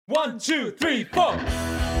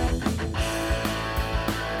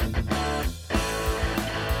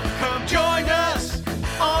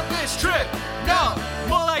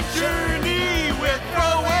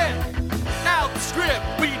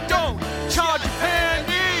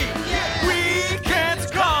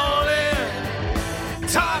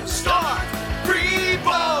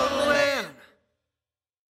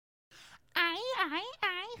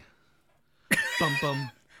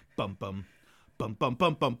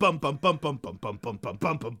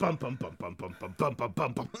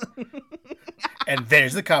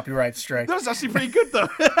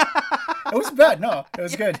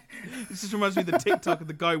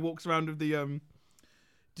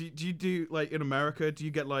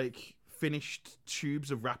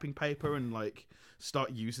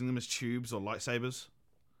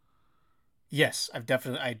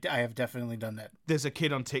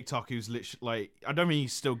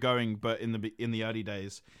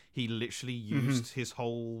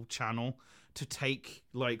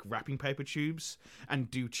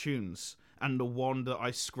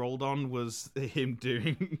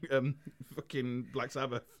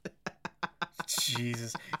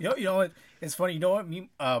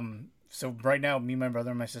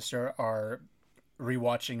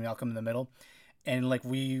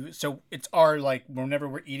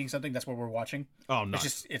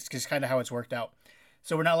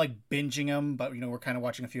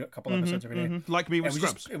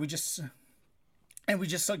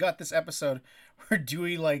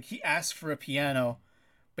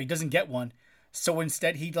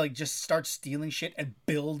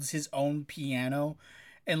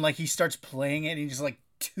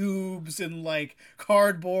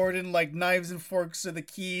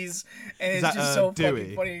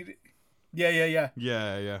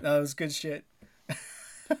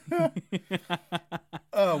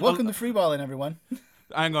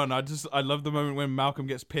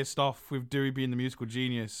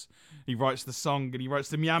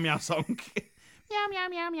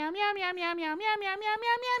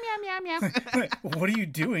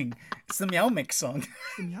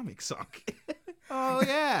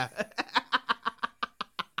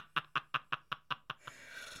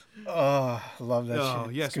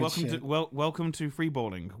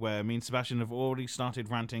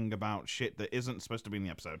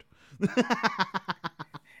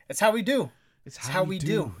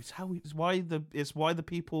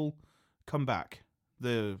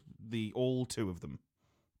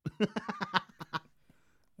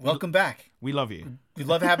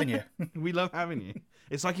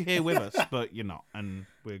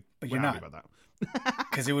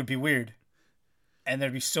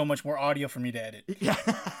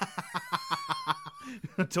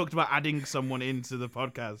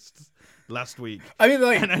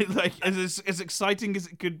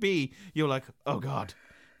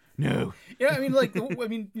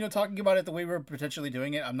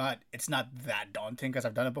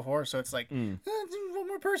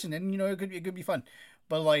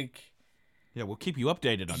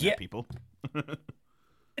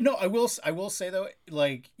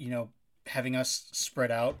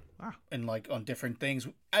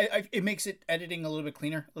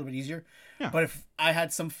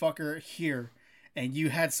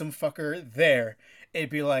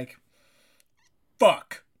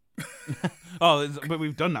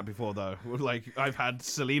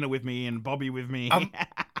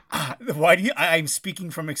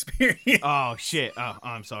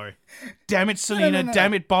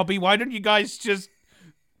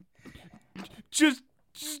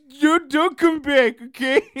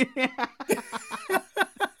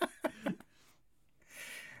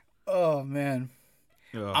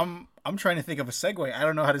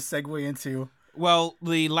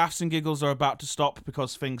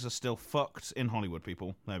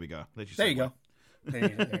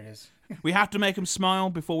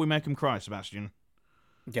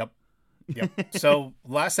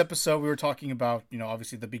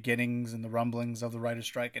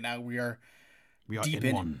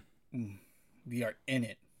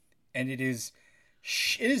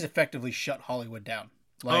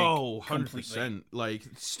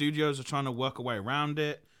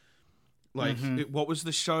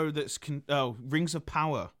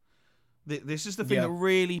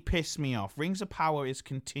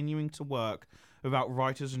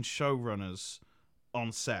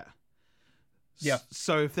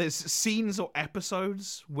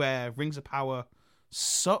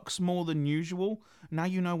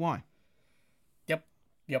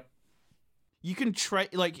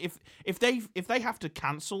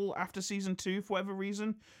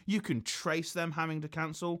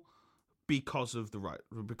because of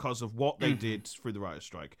because of what they did through the writer's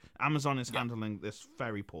strike. Amazon is handling this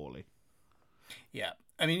very poorly. Yeah,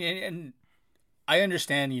 I mean, and I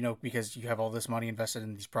understand, because you have all this money invested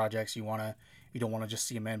in these projects, you don't want to just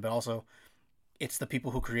see them in, but also it's the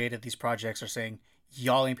people who created these projects are saying,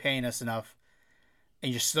 y'all ain't paying us enough,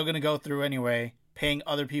 and you're still gonna go through anyway, paying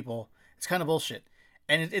other people. It's kind of bullshit,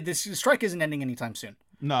 and this strike isn't ending anytime soon.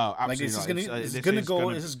 No, absolutely like this not. Is gonna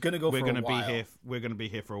go. This is gonna go. We're for gonna a while. be here. We're gonna be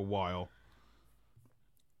here for a while,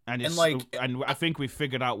 and and I think we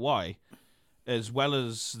figured out why, as well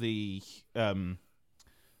as the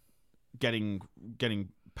getting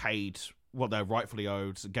paid what they're rightfully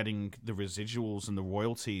owed, getting the residuals and the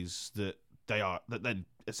royalties that they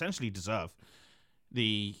essentially deserve.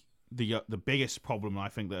 The biggest problem I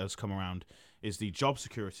think that has come around is the job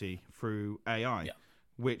security through AI,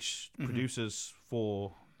 which producers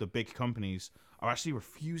for the big companies are actually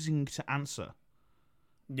refusing to answer.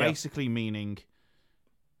 Yeah. Basically meaning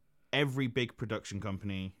every big production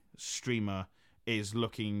company, streamer, is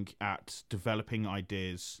looking at developing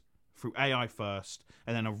ideas through AI first,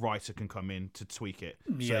 and then a writer can come in to tweak it.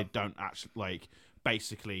 So they don't actually,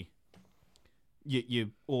 basically,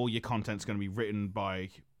 all your content's going to be written by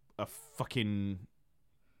a fucking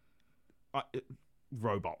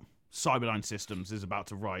robot. Cyberdyne Systems is about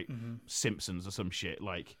to write Simpsons or some shit.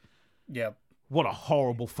 What a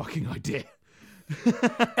horrible fucking idea.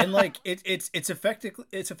 And it's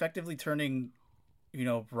effectively turning,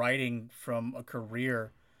 writing from a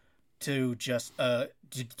career to just to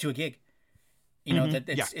a gig. That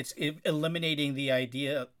it's eliminating the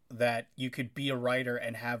idea that you could be a writer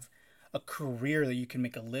and have a career that you can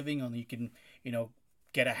make a living on, that you can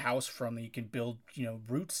get a house from, that you can build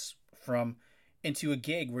roots from, into a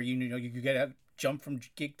gig where you get to jump from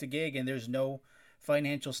gig to gig, and there's no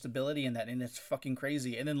financial stability in that, and it's fucking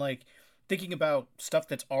crazy. And then thinking about stuff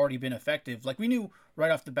that's already been effective, we knew right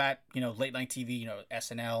off the bat, late night TV,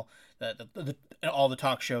 SNL, the all the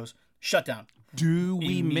talk shows shut down. Do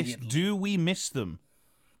we miss them,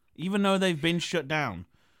 even though they've been shut down?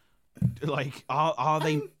 Are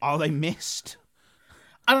they missed?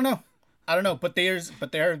 I don't know, but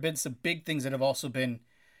there have been some big things that have also been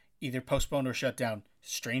either postponed or shut down.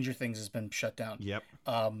 Stranger Things has been shut down. Yep.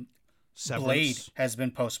 Blade has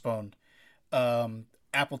been postponed.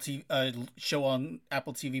 Apple TV show on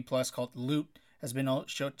Apple TV Plus called Loot has been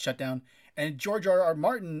shut down. And George R.R.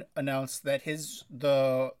 Martin announced that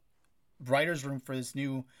the writer's room for this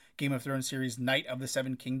new Game of Thrones series, Night of the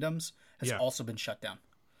Seven Kingdoms, has also been shut down.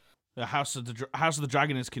 The House of the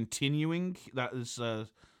Dragon is continuing. That is,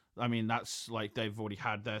 that's they've already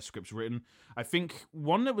had their scripts written. I think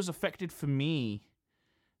one that was affected for me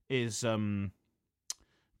is so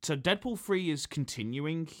Deadpool 3 is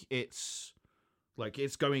continuing. It's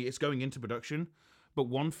going into production, but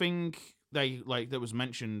one thing that was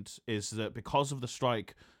mentioned is that because of the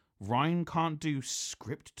strike, Ryan can't do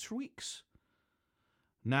script tweaks.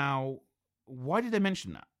 Now, why did they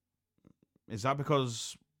mention that? Is that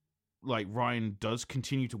because Ryan does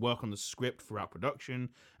continue to work on the script throughout production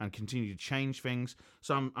and continue to change things?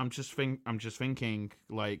 So I'm just thinking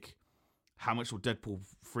how much will Deadpool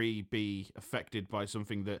 3 be affected by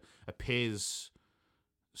something that appears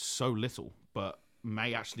so little but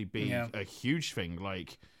may actually be a huge thing?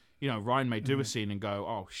 Ryan may do a scene and go,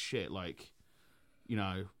 oh shit,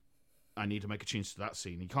 I need to make a change to that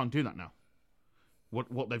scene. He can't do that now.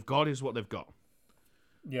 What they've got is what they've got.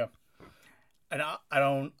 Yeah. And I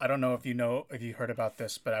don't know if you heard about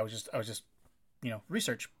this, but I was just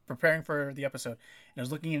research preparing for the episode, and I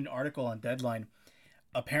was looking at an article on Deadline.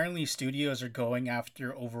 Apparently studios are going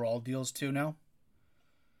after overall deals too now.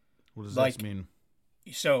 What does that mean?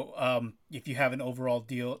 So if you have an overall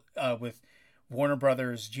deal with Warner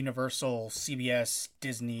Brothers, Universal, CBS,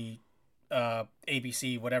 Disney,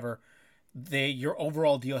 ABC, whatever, your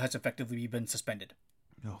overall deal has effectively been suspended.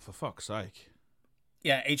 Oh, for fuck's sake.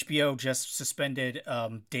 Yeah, HBO just suspended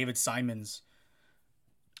David Simon's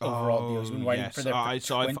overall deal. He's been writing for them for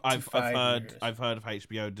 25 years. I've heard of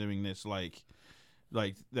HBO doing this.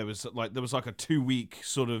 There was a 2-week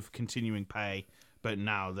sort of continuing pay, but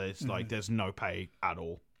now there's there's no pay at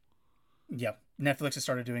all. Yeah, Netflix has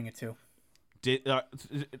started doing it too. I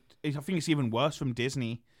think it's even worse from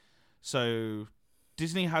Disney. So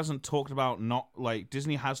Disney hasn't talked about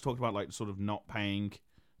Disney has talked about sort of not paying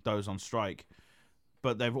those on strike,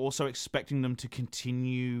 but they're also expecting them to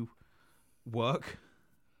continue work.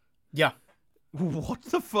 Yeah. What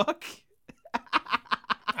the fuck?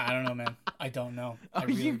 I don't know, man. I don't know. I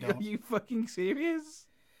really don't. Are you fucking serious?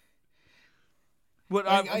 But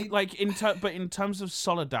in terms of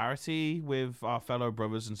solidarity with our fellow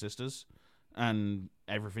brothers and sisters, and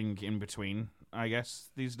everything in between, I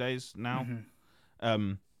guess, these days now,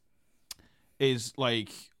 is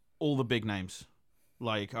like all the big names,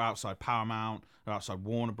 like are outside Paramount, are outside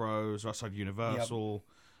Warner Bros, are outside Universal.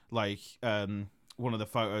 Like one of the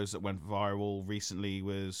photos that went viral recently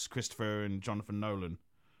was Christopher and Jonathan Nolan.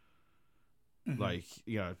 Like,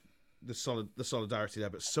 you know, the solidarity there,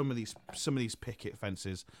 but some of these picket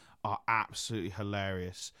fences are absolutely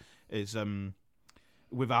hilarious. Is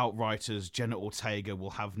without writers, Jenna Ortega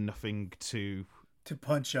will have nothing to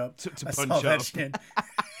punch up. To I punch saw up. that shit.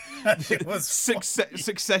 That shit was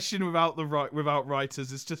Succession without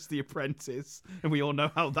writers is just The Apprentice, and we all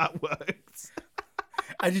know how that works.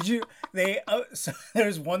 So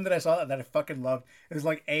there's one that I saw that I fucking loved. It was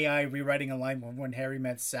like AI rewriting a line when Harry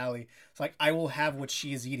met Sally. It's like, I will have what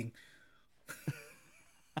she is eating.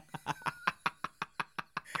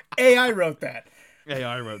 AI wrote that.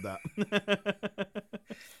 AI wrote that.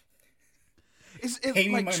 Pay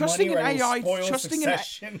me my money or I will spoil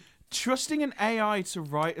Succession. Trusting an AI to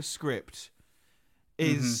write a script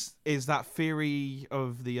is that theory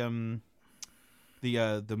of the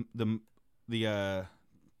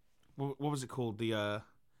what was it called, the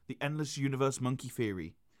endless universe monkey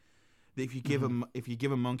theory, that if you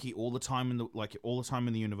give a monkey all the time in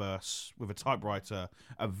the universe with a typewriter,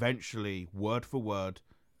 eventually word for word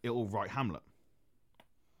it will write Hamlet.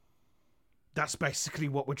 That's basically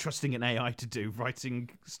what we're trusting an AI to do, writing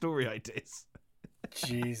story ideas.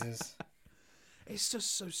 Jesus. It's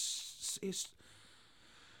just so...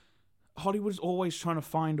 Hollywood's always trying to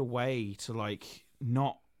find a way to, like,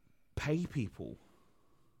 not pay people.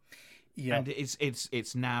 Yeah. And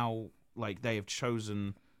it's now, like, they have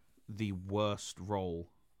chosen the worst role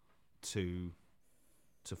to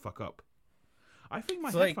fuck up. I think my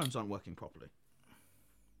headphones aren't working properly.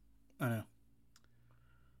 I know.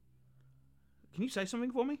 Can you say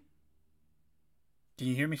something for me? Can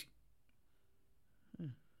you hear me?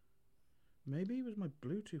 Maybe it was my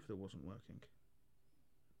Bluetooth that wasn't working.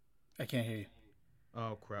 I can't hear you.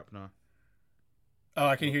 Oh, crap, no. Oh,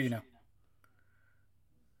 I can hear you now.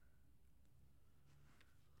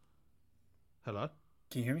 Hello?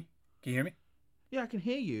 Can you hear me? Can you hear me? Yeah, I can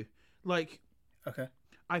hear you. Like, okay.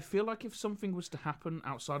 I feel like if something was to happen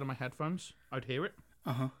outside of my headphones, I'd hear it.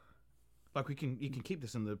 Uh-huh. Like you can keep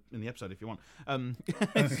this in the episode if you want.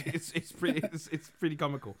 It's pretty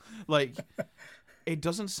comical. Like, it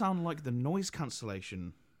doesn't sound like the noise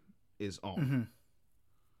cancellation is on. Mm-hmm.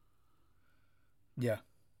 Yeah.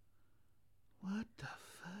 What the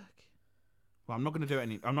fuck? Well, I'm not gonna do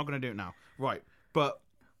it. I'm not gonna do it now. Right, but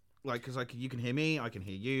like, cause you can hear me, I can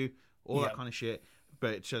hear you, all that kind of shit.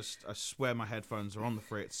 But it's just, I swear my headphones are on the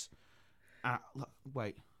fritz.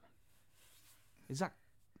 Wait, is that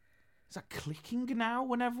clicking now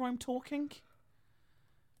whenever I'm talking?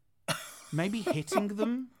 Maybe hitting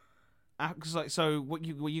them? Because what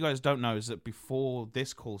you guys don't know is that before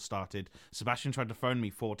this call started, Sebastian tried to phone me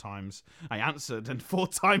 4 times. I answered, and 4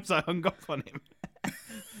 times I hung up on him.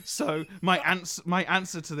 So my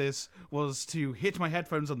answer to this was to hit my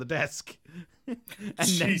headphones on the desk and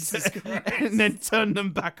then turn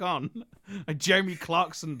them back on. I Jeremy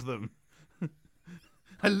Clarksoned them.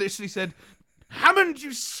 I literally said, "Hammond,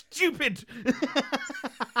 you stupid!"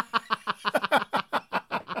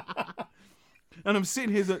 And I'm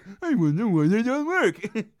sitting here like, I wonder why they don't work.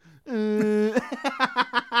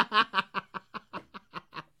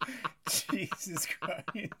 Jesus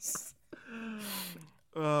Christ.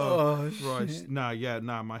 Oh Christ.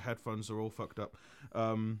 Nah, my headphones are all fucked up.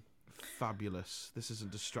 Fabulous. This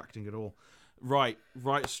isn't distracting at all. Right,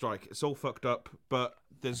 strike. It's all fucked up, but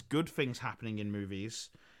there's good things happening in movies,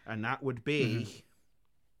 and that would be...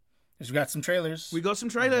 We got some trailers. We got some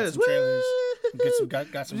trailers. Got some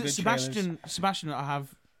good trailers. Sebastian, I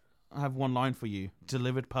have one line for you,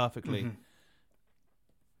 delivered perfectly. Do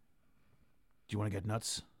you want to get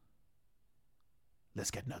nuts? Let's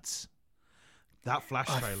get nuts. That Flash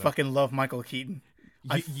trailer. I fucking love Michael Keaton.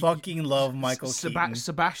 I fucking love Michael Keaton.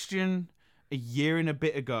 Sebastian, a year and a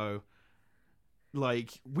bit ago,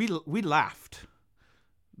 like we laughed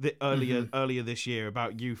earlier this year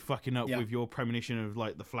about you fucking up with your premonition of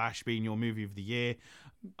like The Flash being your movie of the year.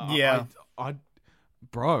 Yeah,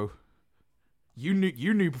 bro, you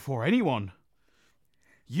knew before anyone.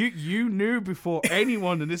 You knew before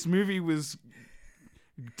anyone, and this movie was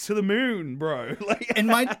to the moon, bro. Like, in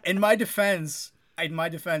my defense, I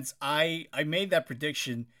made that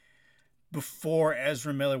prediction before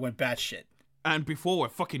Ezra Miller went batshit, and before a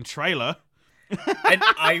fucking trailer.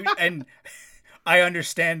 and I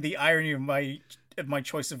understand the irony of my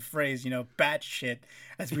choice of phrase, batshit,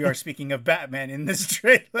 as we are speaking of Batman in this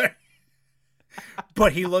trailer.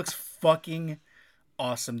 But he looks fucking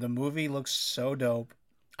awesome. The movie looks so dope.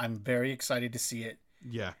 I'm very excited to see it.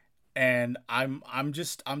 Yeah. And I'm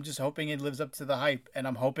just hoping it lives up to the hype, and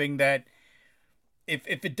I'm hoping that if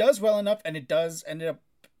it does well enough and it does end up,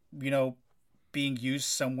 being used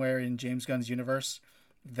somewhere in James Gunn's universe,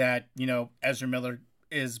 that, Ezra Miller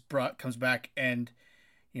comes back and,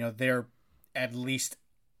 they're at least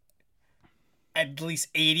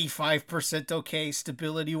 85% okay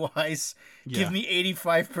stability wise. Yeah. Give me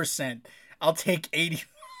 85%. I'll take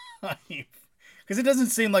 85. Because it doesn't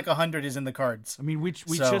seem like 100 is in the cards. I mean, we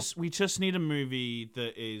just need a movie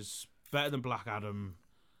that is better than Black Adam,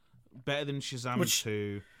 better than Shazam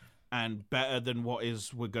 2, and better than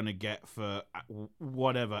we're gonna get for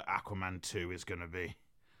whatever Aquaman 2 is gonna be.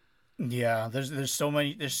 Yeah, there's so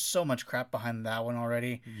much crap behind that one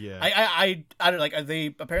already. Yeah, I don't like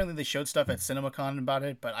they showed stuff at CinemaCon about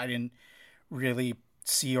it, but I didn't really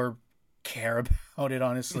see or care about it,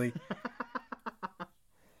 honestly.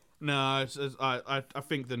 No, I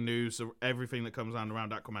think the news of everything that comes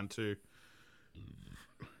around Aquaman 2,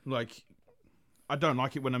 like, I don't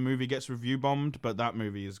like it when a movie gets review bombed, but that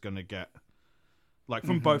movie is gonna get, like,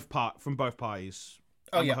 from both parties.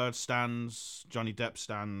 Amber Heard stands, Johnny Depp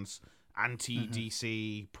stands,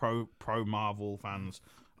 anti-DC, pro Marvel fans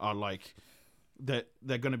are like,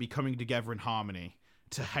 they're gonna be coming together in harmony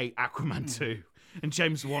to hate Aquaman 2. And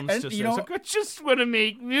James wants to say, I just want to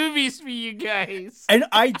make movies for you guys. And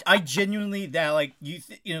I genuinely, that, like,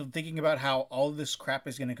 thinking about how all this crap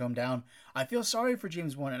is going to come down, I feel sorry for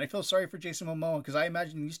James Wan, and I feel sorry for Jason Momoa, because I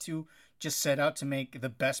imagine these two just set out to make the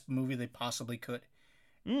best movie they possibly could.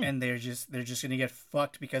 And they're just going to get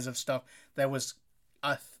fucked because of stuff that was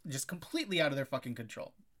just completely out of their fucking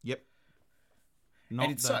control. Yep. And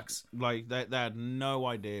it sucks. Like, they had no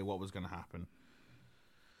idea what was going to happen.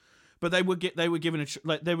 But they were given a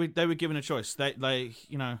choice. They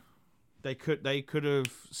could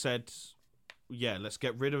have said, yeah, let's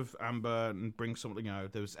get rid of Amber and bring something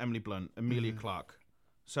out. There was Emily Blunt, Emilia Clarke,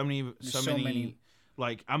 so many.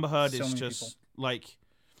 Like, Amber Heard is just people. Like,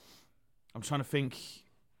 I'm trying to think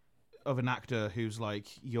of an actor who's like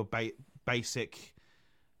your basic,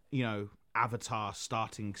 Avatar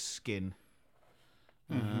starting skin.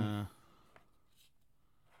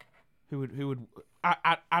 Who would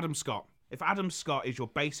Adam Scott? If Adam Scott is your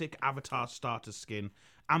basic Avatar starter skin,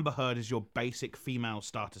 Amber Heard is your basic female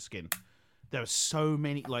starter skin. There are so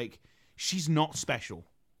many, like, she's not special.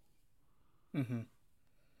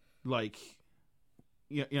 Like,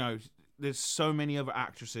 there's so many other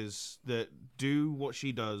actresses that do what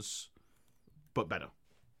she does, but better.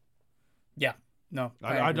 Yeah, no,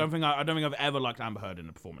 I don't think I've ever liked Amber Heard in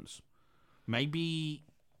a performance. Maybe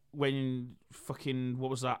when fucking,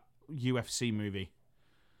 what was that UFC movie?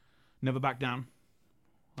 Never Back Down.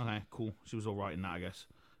 Okay, cool. She was all right in that, I guess.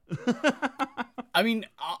 I mean,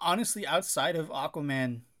 honestly, outside of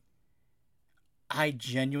Aquaman, I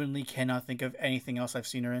genuinely cannot think of anything else I've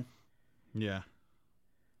seen her in. Yeah.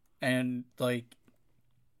 And, like,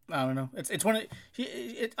 I don't know. It's one of,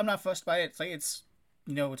 I'm not fussed by it. It's like, it's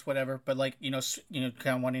whatever. But, like, kind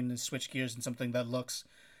of wanting to switch gears in something that looks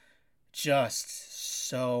just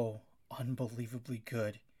so unbelievably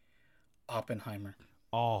good. Oppenheimer.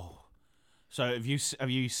 Oh. So have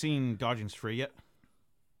you seen Guardians 3 yet?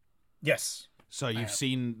 Yes. So you've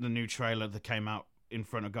seen the new trailer that came out in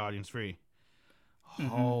front of Guardians 3?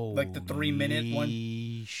 Holy like the 3-minute one?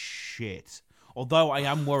 Shit. Although I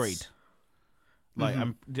am worried. Like,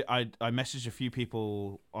 I messaged a few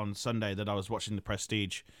people on Sunday that I was watching The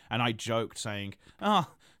Prestige, and I joked saying,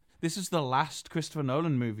 this is the last Christopher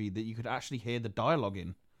Nolan movie that you could actually hear the dialogue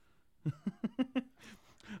in.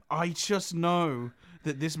 I just know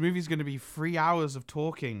that this movie is going to be 3 hours of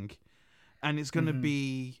talking, and it's going to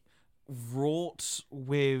be wrought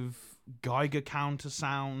with Geiger counter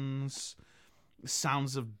sounds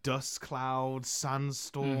of dust clouds,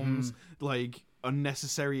 sandstorms, like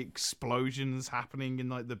unnecessary explosions happening in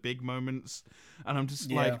like the big moments, and I'm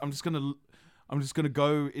just like, I'm just gonna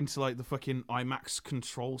go into like the fucking IMAX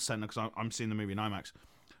control center because I'm seeing the movie in IMAX.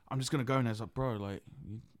 I'm just gonna go in there, it's like, bro, like,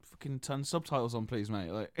 you fucking turn subtitles on, please, mate.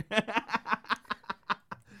 Like,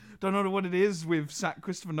 don't know what it is with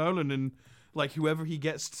Christopher Nolan and like whoever he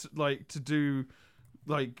gets to do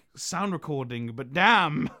like sound recording, but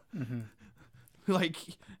damn, like,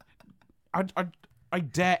 I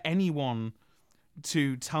dare anyone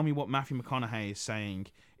to tell me what Matthew McConaughey is saying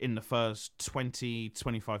in the first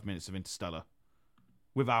 20-25 minutes of Interstellar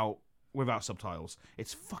without subtitles.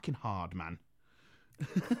 It's fucking hard, man.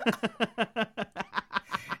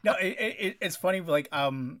 No, it's funny, like,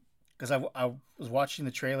 because I was watching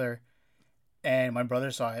the trailer and my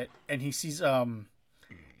brother saw it, and he sees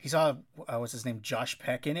he saw what's his name, Josh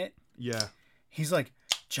Peck in it. Yeah. He's like,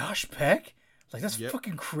 Josh Peck? Like, that's Yep.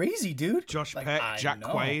 fucking crazy, dude. Josh Like, Peck, I Jack know.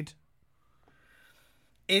 Quaid.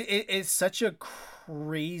 It's such a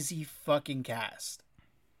crazy fucking cast.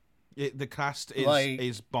 The cast Like-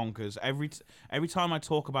 is bonkers. Every time I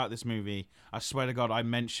talk about this movie, I swear to God, I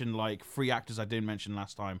mention like 3 actors I didn't mention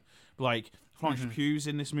last time. Like Florence Pugh's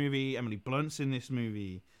in this movie, Emily Blunt's in this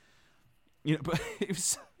movie. You know, but it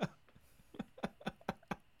was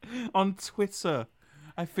on Twitter.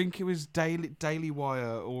 I think it was Daily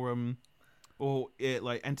Wire or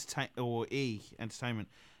like Entertainment.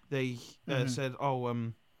 They said,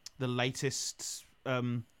 the latest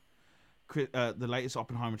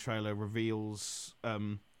Oppenheimer trailer reveals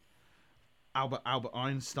Albert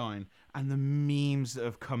Einstein, and the memes that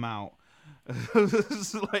have come out.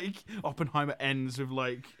 It's like Oppenheimer ends with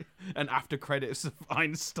like an after credits of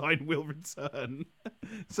Einstein will return.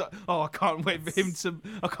 So, I can't wait for him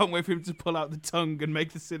to pull out the tongue and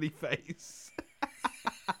make the silly face.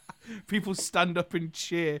 People stand up and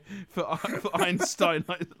cheer for Einstein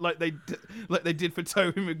like they did for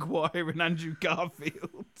Tobey Maguire and Andrew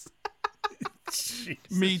Garfield.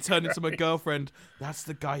 Me turning to my girlfriend. That's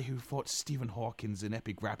the guy who fought Stephen Hawkins in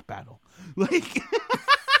epic rap battle. Like.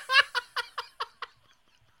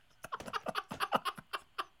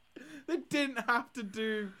 They didn't have to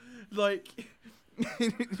do like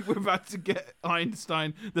we're about to get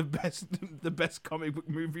Einstein the best comic book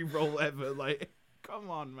movie role ever. Like, come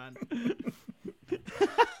on, man.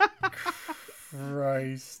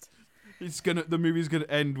 Christ. The movie's gonna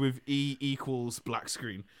end with E equals black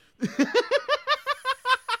screen.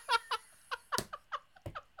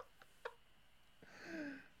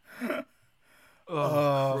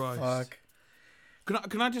 Oh, Christ. fuck.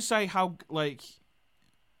 Can I just say how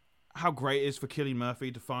great it is for Cillian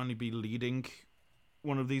Murphy to finally be leading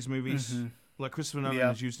one of these movies? Like Christopher Nolan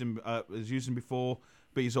has used him before,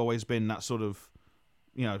 but he's always been that sort of,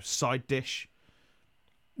 side dish.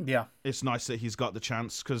 Yeah. It's nice that he's got the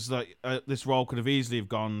chance, because like this role could have easily have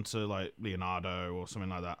gone to like Leonardo or something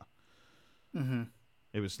like that.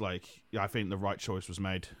 It was like, I think the right choice was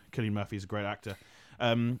made. Cillian Murphy's a great actor.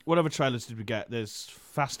 What other trailers did we get? There's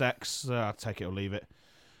Fast X. I'll take it or leave it.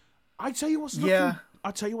 I tell you what's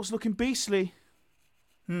looking beastly.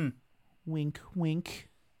 Wink, wink.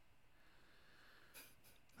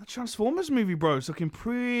 That Transformers movie, bro, is looking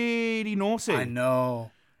pretty naughty. I know.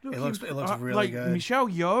 It looks really good. Michelle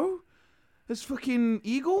Yeoh as fucking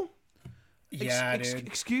Eagle. Yeah, dude.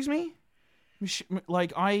 Excuse me.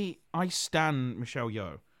 I stan Michelle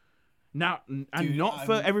Yeoh. Now, and Dude, not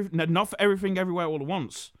for everything everywhere all at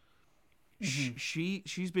once.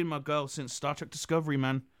 She's been my girl since Star Trek Discovery,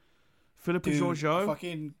 man. Philippa Georgiou.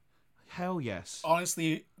 Fucking. Hell yes.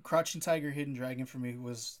 Honestly, Crouching Tiger, Hidden Dragon for me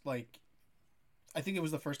was like, I think it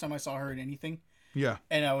was the first time I saw her in anything, Yeah.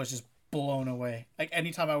 and I was just blown away. Like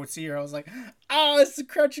anytime I would see her, I was like, it's the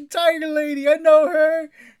Crouching Tiger lady. I know her.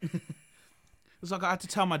 It's like I had to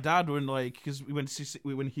tell my dad when, like, because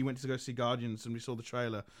when he went to go see Guardians and we saw the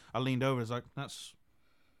trailer, I leaned over and was like, that's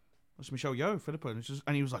Michelle Yeoh, Philippa,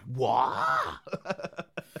 and he was like, what?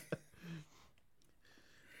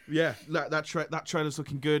 Yeah, that trailer's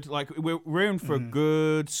looking good. Like, we're in for a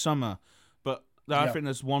good summer, but I think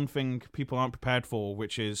there's one thing people aren't prepared for,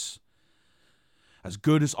 which is, as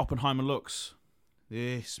good as Oppenheimer looks,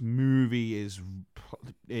 this movie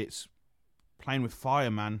it's playing with fire,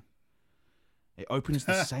 man. It opens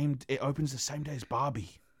the same day as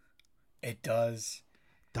Barbie. It does.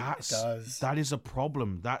 That is a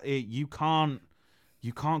problem. You can't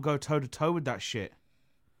go toe to toe with that shit.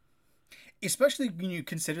 Especially when you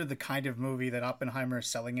consider the kind of movie that Oppenheimer is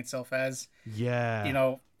selling itself as.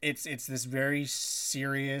 Yeah. It's this very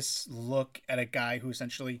serious look at a guy who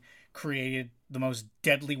essentially created the most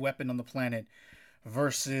deadly weapon on the planet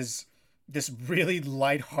versus this really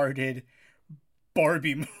lighthearted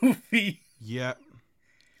Barbie movie. Yeah.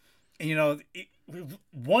 And,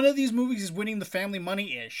 one of these movies is winning the family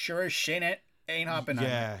money. It sure as shit ain't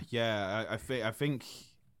Oppenheimer. Yeah. I think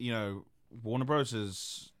Warner Bros.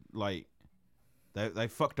 Is like they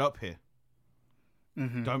fucked up here.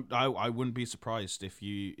 I wouldn't be surprised if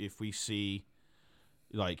we see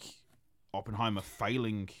like Oppenheimer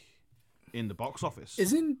failing in the box office.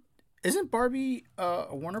 Isn't Barbie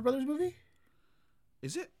a Warner Brothers movie?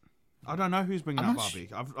 Is it? I don't know who's bringing out not Barbie.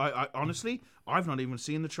 I honestly, I've not even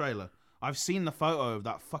seen the trailer. I've seen the photo of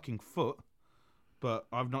that fucking foot, but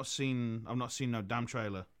I've not seen no damn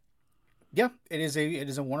trailer. Yeah, it is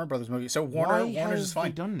a Warner Brothers movie. So Warner's is fine.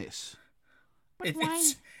 They done this?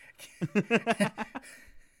 It's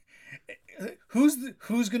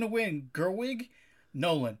who's gonna win? Gerwig,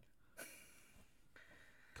 Nolan.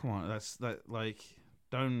 Come on,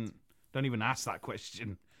 don't even ask that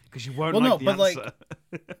question because you won't Well, like no, the but, answer.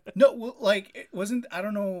 No, well, like it wasn't. I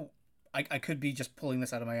don't know. I could be just pulling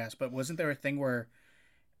this out of my ass, but wasn't there a thing where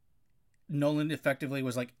Nolan effectively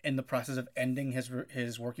was like in the process of ending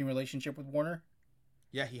his working relationship with Warner?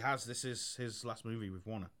 Yeah, he has. This is his last movie with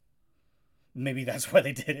Warner. Maybe that's why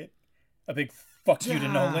they did it. A big fuck you to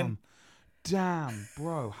Nolan. Damn,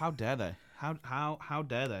 bro, how dare they? How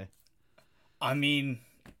dare they? I mean,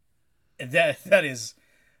 that is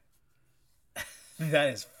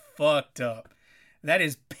fucked up. That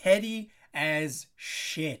is petty as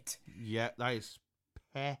shit. Yeah, that is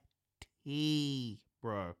petty,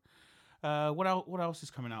 bro. What else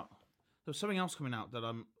is coming out? There's something else coming out that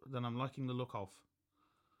I'm liking the look of.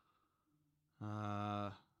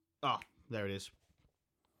 There it is.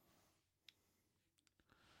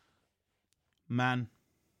 Man,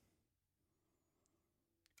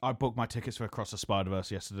 I booked my tickets for Across the Spider-Verse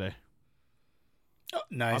yesterday. Oh,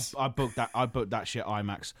 nice. I booked that shit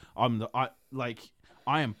IMAX.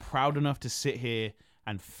 I am proud enough to sit here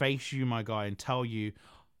and face you, my guy, and tell you,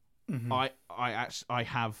 I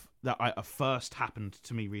have that. A first happened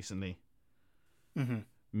to me recently. Mm-hmm.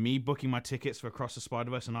 Me booking my tickets for Across the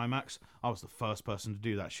Spider-Verse and IMAX. I was the first person to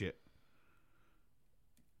do that shit.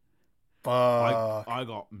 Fuck. I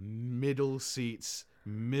got middle seats,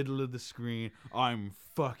 middle of the screen. I'm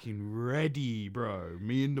fucking ready, bro.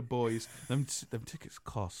 Me and the boys. Them tickets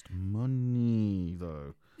cost money,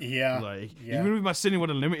 though. Yeah. Even with my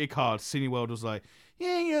Cineworld Unlimited card, Cineworld was like,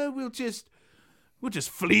 yeah, we'll just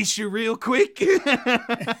fleece you real quick.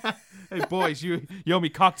 Hey, boys, you owe me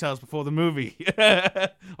cocktails before the movie.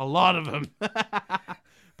 A lot of them.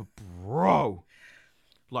 But, bro,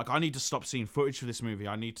 I need to stop seeing footage for this movie.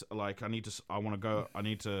 I want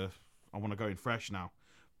to go in fresh now.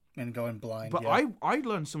 And going blind. But yeah. I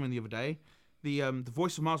learned something the other day. The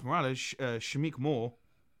voice of Miles Morales, Shamik Moore,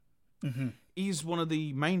 he's one of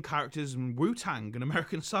the main characters in Wu-Tang, an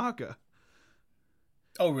American Saga.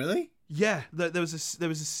 Oh, really? Yeah, there was a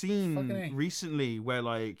scene recently where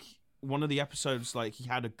one of the episodes he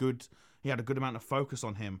had a good amount of focus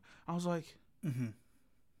on him. I was like,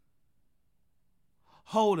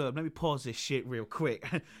 hold up, let me pause this shit real quick.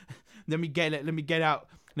 let me get out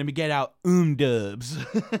dubs.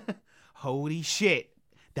 Holy shit,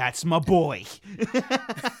 that's my boy.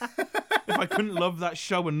 If I couldn't love that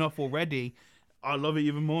show enough already, I love it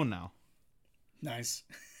even more now. Nice.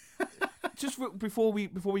 Just before we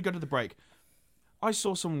go to the break, I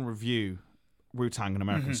saw someone review Wu-Tang and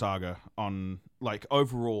American Saga on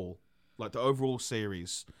overall, the overall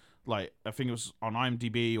series. I think it was on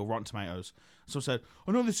IMDb or Rotten Tomatoes. So I said,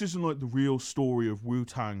 I know this isn't the real story of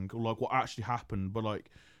Wu-Tang or what actually happened, but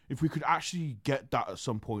if we could actually get that at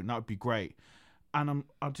some point, that would be great. And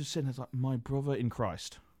I'm just sitting there my brother in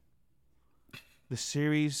Christ. The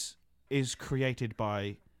series is created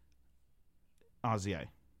by RZA,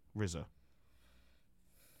 RZA.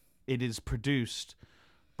 It is produced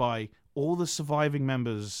by all the surviving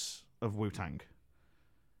members of Wu-Tang.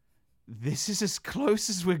 This is as close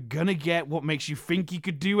as we're gonna get. What makes you think you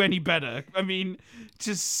could do any better? I mean,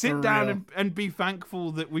 just sit down and be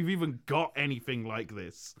thankful that we've even got anything like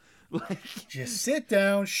this. Just sit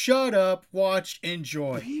down, shut up, watch,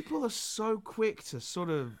 enjoy. People are so quick to sort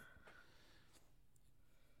of,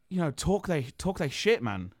 talk they shit,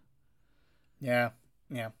 man. Yeah.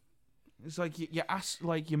 It's your ass,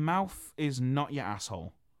 your mouth is not your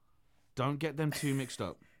asshole. Don't get them too mixed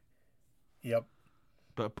up. Yep.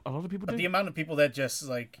 But a lot of people do. But the amount of people that just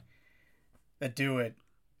that do it,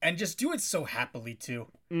 and just do it so happily too.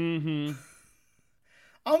 Mm-hmm.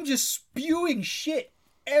 I'm just spewing shit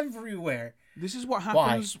everywhere. This is what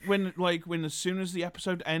happens when as soon as the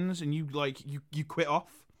episode ends and you quit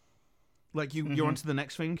off. You're on to the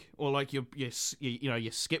next thing, or you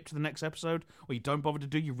skip to the next episode, or you don't bother to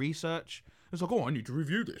do your research. It's I need to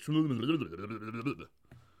review this.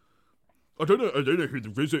 I don't know who the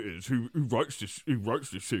RZA is who writes this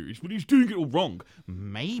series, but he's doing it all wrong.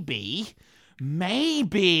 Maybe.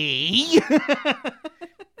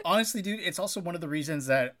 Honestly, dude, it's also one of the reasons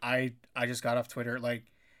that I just got off Twitter.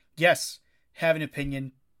 Yes, have an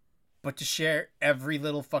opinion, but to share every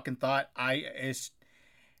little fucking thought, it's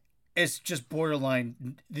just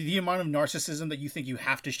borderline. The amount of narcissism that you think you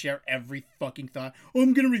have to share every fucking thought. Oh,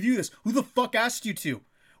 I'm gonna review this. Who the fuck asked you to?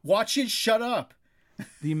 Watch it, shut up.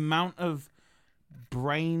 The amount of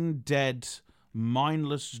brain dead,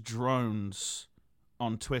 mindless drones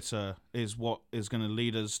on Twitter is what is going to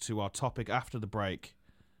lead us to our topic after the break,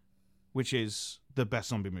 which is the best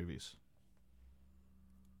zombie movies.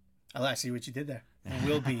 I see what you did there. And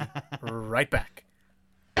we'll be right back.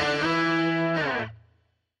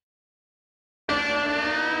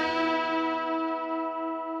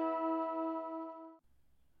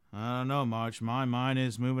 know, Marge. My mind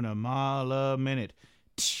is moving a mile a minute.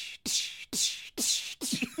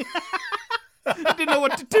 I didn't know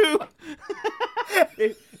what to do.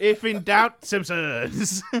 If in doubt,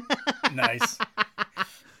 Simpsons. Nice.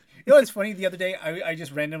 You know what's funny? The other day, I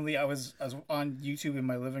just randomly, I was on YouTube in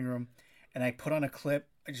my living room, and I put on a clip,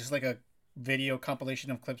 just like a video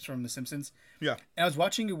compilation of clips from The Simpsons. Yeah. And I was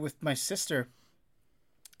watching it with my sister,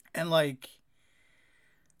 and like,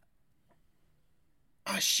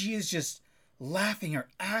 she is just laughing her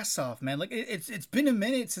ass off, man. Like, it's been a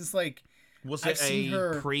minute since, like, Was I've it seen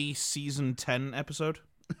her... pre-season 10 episode?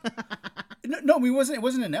 No, it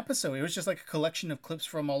wasn't an episode. It was just like a collection of clips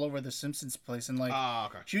from all over the Simpsons place, and like,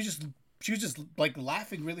 Okay. she was just like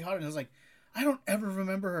laughing really hard, and I was like, I don't ever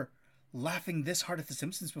remember her laughing this hard at the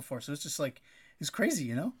Simpsons before. So it's just like, it's crazy,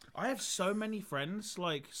 you know? I have so many friends.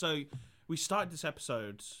 Like, so we started this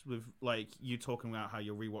episode with like you talking about how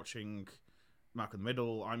you're rewatching Malcolm in the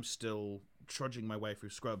Middle. I'm still trudging my way through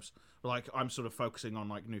Scrubs. Like, I'm sort of focusing on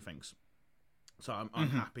like new things. So I'm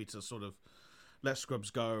happy to sort of let Scrubs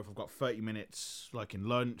go. If I've got 30 minutes, like in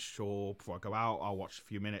lunch or before I go out, I'll watch a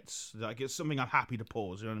few minutes. Like, it's something I'm happy to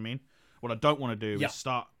pause. You know what I mean? What I don't want to do is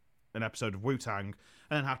start an episode of Wu-Tang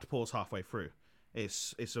and then have to pause halfway through.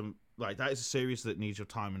 It's like, that is a series that needs your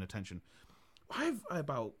time and attention. I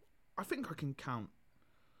think I can count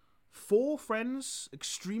 4 friends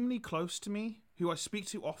extremely close to me who I speak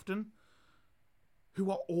to often, who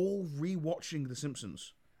are all rewatching The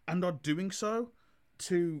Simpsons and are doing so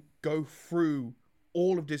to go through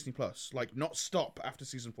all of Disney Plus, like, not stop after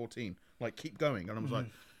season 14, like, keep going. And I was like,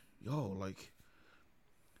 yo, like,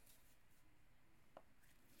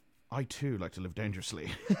 I too like to live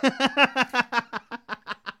dangerously.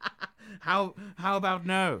 How about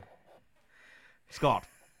no, Scott?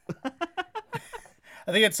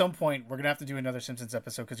 I think at some point we're gonna have to do another Simpsons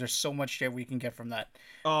episode because there's so much shit we can get from that.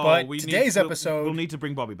 Oh, but today's episode, we'll need to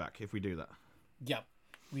bring Bobby back if we do that. Yep,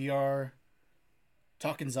 we are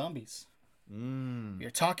talking zombies. We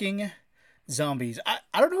are talking zombies. I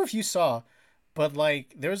don't know if you saw, but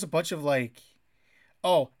like there was a bunch of like,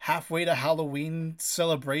 halfway to Halloween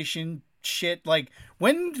celebration shit. Like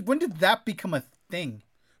when did that become a thing?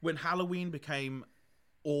 When Halloween became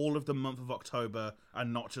all of the month of October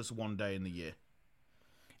and not just one day in the year.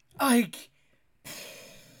 Like,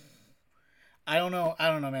 I don't know,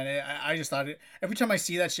 man. I just thought it. Every time I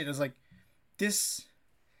see that shit, I was like, this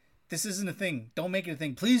isn't a thing. Don't make it a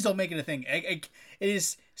thing. Please don't make it a thing. It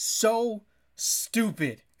is so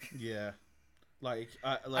stupid. Yeah, I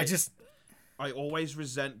always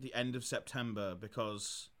resent the end of September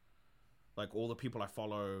because, like, all the people I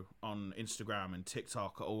follow on Instagram and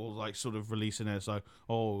TikTok are all like sort of releasing it. It's like,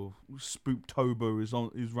 Spooktober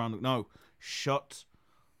is round. No, shut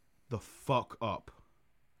the fuck up.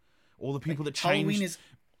 All the people that change Halloween is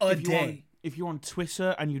a day. If you're on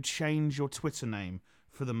Twitter and you change your Twitter name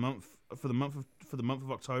for the month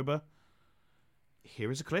of October, here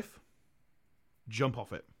is a cliff. Jump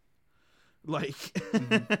off it. Like,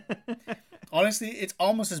 honestly, it's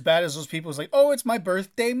almost as bad as those people who's like, it's my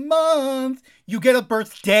birthday month. You get a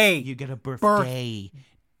birthday. You get a birthday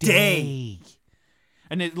day.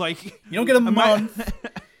 And it like, you don't get a month.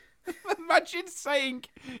 Imagine saying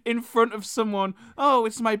in front of someone,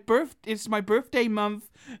 it's my birthday month,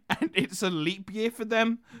 and it's a leap year for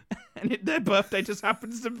them, and their birthday just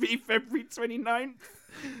happens to be February 29th.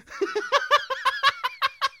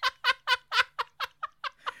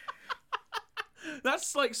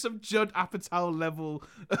 That's like some Judd Apatow level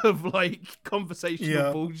of like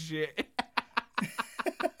conversational bullshit.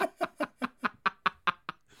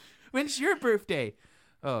 When's your birthday?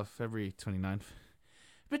 Oh, February 29th.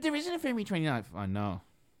 But there isn't a February 29th. I know.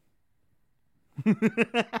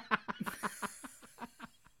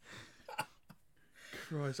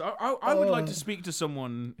 Christ. I would like to speak to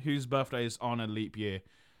someone whose birthday is on a leap year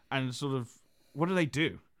and sort of, what do?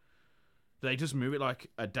 Do they just move it like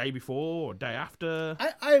a day before or a day after?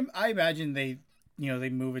 I imagine they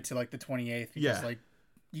move it to like the 28th. Because, like,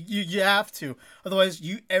 you have to. Otherwise,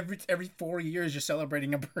 every 4 years you're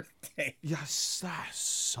celebrating a birthday. Yes, that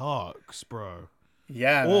sucks, bro.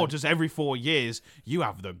 Yeah. Or just every 4 years, you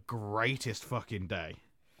have the greatest fucking day.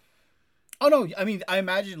 Oh, no. I mean, I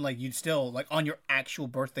imagine, like, you'd still, like, on your actual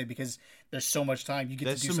birthday, because there's so much time, you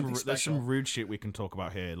get to do something special. There's some rude shit we can talk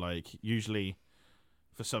about here. Like, usually,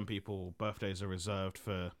 for some people, birthdays are reserved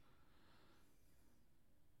for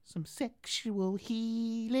some sexual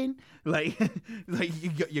healing. Like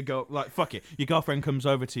you go, like, fuck it. Your girlfriend comes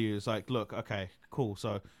over to you. It's like, look, okay, cool.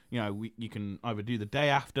 So, you can either do the day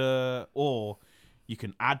after, or you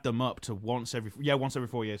can add them up to once every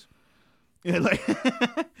 4 years. Yeah, like,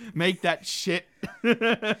 make that shit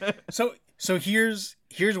So here's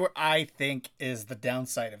where I think is the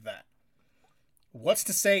downside of that. What's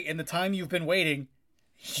to say in the time you've been waiting,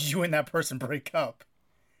 you and that person break up?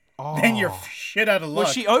 Then you're shit out of luck.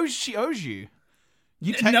 Well, she owes you.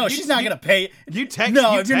 No, she's not gonna pay. You text.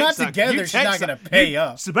 No, you if you're not text that- together, you she's text not gonna that- pay you-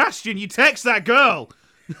 up. Sebastian, you text that girl.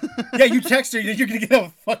 Yeah, you text her that you're gonna get a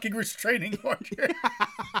fucking restraining order.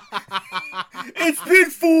 It's been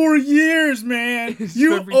 4 years, man.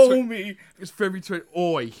 You February owe me. It's February 20.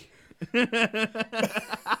 Oi.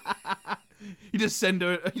 You just send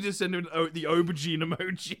her the aubergine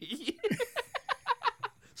emoji.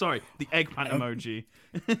 Sorry, the eggplant emoji.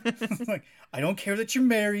 Like, I don't care that you're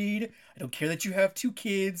married. I don't care that you have 2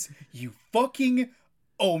 kids. You fucking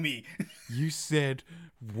owe me. You said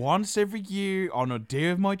once every year on a day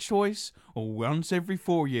of my choice, or once every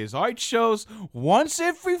 4 years. I chose once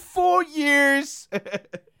every 4 years.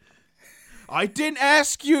 I didn't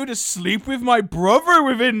ask you to sleep with my brother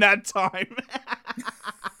within that time.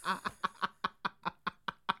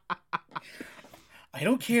 I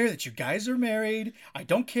don't care that you guys are married. I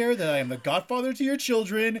don't care that I am the godfather to your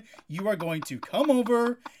children. You are going to come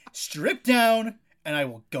over, strip down, and I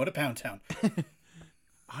will go to Pound Town.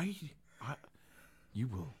 You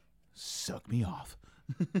will suck me off.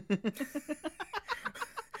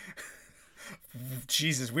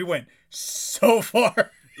 Jesus, we went so far.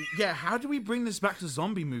 Yeah, how do we bring this back to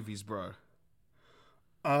zombie movies, bro?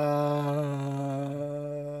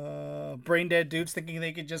 Brain dead dudes thinking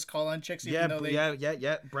they could just call on chicks even though they...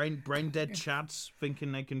 Yeah. Brain dead chads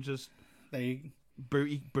thinking they can just They...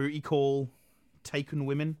 booty call taken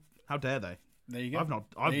women. How dare they? There you go.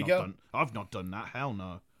 I've not done that. Hell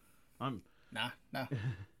no. Nah.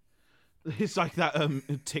 It's like that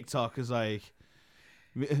TikTok is like,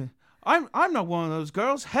 I'm not one of those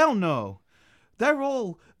girls. Hell no. They're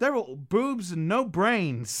all boobs and no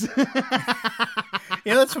brains.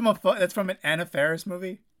 Yeah, that's from an Anna Faris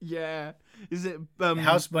movie. Yeah. Is it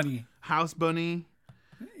House Bunny? House Bunny?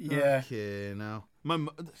 Yeah. Okay, now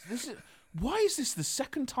why is this the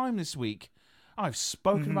second time this week I've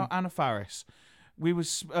spoken about Anna Faris? We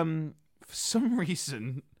was for some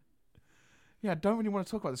reason. Yeah, I don't really want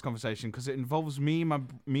to talk about this conversation because it involves me, my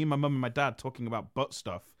mum, and my dad talking about butt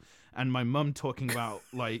stuff, and my mum talking about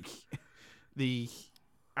like the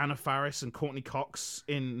Anna Faris and Courtney Cox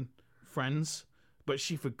in Friends, but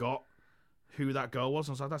she forgot who that girl was.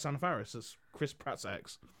 I was like, "That's Anna Faris. That's Chris Pratt's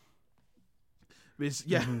ex."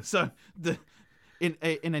 So in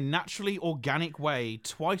a naturally organic way,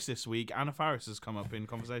 twice this week, Anna Faris has come up in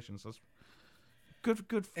conversations. That's good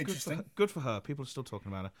for her. People are still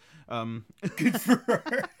talking about her. Good for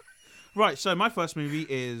her. Right. So my first movie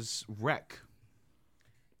is Wreck,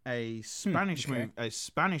 a Spanish a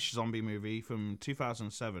Spanish zombie movie from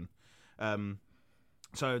 2007.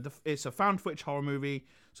 It's a found footage horror movie.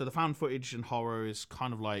 So the found footage and horror is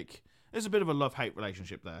kind of like there's a bit of a love-hate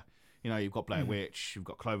relationship there. You know, you've got Blair Witch, you've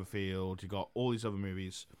got Cloverfield, you've got all these other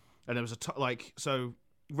movies, and there was so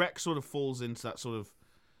Wreck sort of falls into that sort of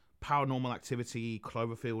Paranormal Activity,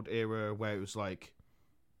 Cloverfield era where it was like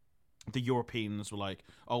the Europeans were like,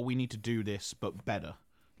 oh, we need to do this but better.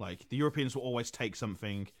 Like the Europeans will always take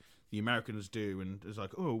something the Americans do and it's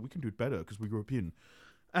like, oh, we can do it better because we're European.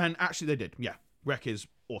 And actually they did. Yeah. Wreck is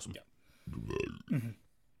awesome. Yeah.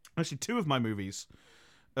 Actually, 2 of my movies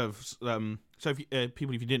of so if you,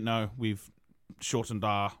 people, if you didn't know, we've shortened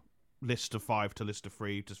our list of 5 to list of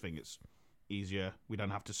 3. Just think it's easier. We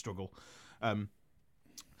don't have to struggle.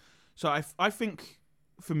 So I think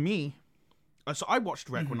for me, so I watched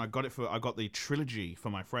Wreck when I got the trilogy for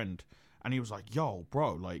my friend, and he was like, "Yo,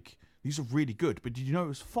 bro, like these are really good, but did you know it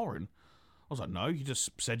was foreign?" I was like, "No, you just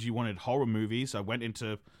said you wanted horror movies." I went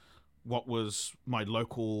into what was my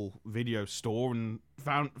local video store and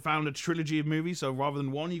found a trilogy of movies. So rather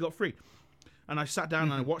than 1, you got 3. And I sat down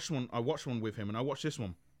and I watched one. I watched one with him, and I watched this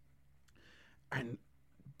one. And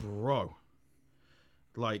bro,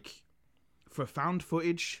 like for found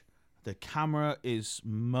footage, the camera is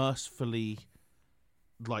mercifully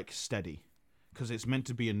like steady because it's meant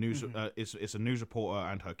to be a news. It's a news reporter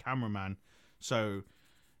and her cameraman. So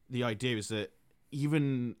the idea is that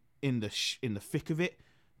even in the thick of it,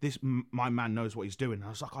 my man knows what he's doing. And I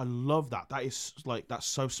was like, I love that. That's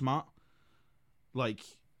so smart. Like,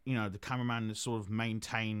 you know, the cameraman sort of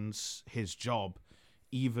maintains his job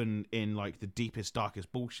even in like the deepest,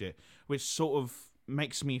 darkest bullshit, which sort of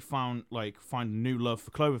makes me find new love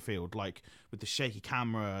for Cloverfield, like with the shaky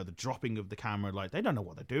camera, the dropping of the camera. Like they don't know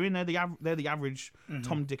what they're doing. They're the average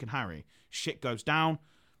Tom, Dick, and Harry. Shit goes down,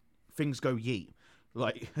 things go yeet.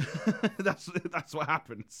 Like that's what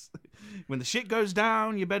happens when the shit goes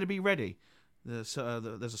down. You better be ready. There's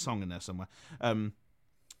a song in there somewhere.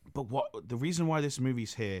 But the reason why this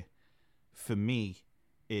movie's here, for me,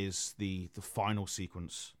 is the final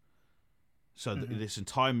sequence. So this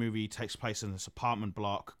entire movie takes place in this apartment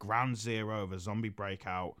block, ground zero of a zombie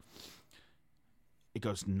breakout. It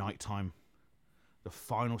goes nighttime. The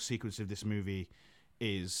final sequence of this movie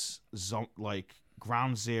is like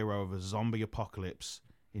ground zero of a zombie apocalypse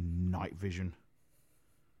in night vision.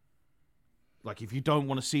 Like, if you don't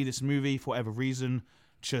want to see this movie for whatever reason,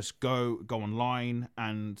 just go online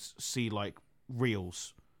and see like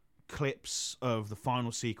reels, clips of the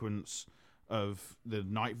final sequence of the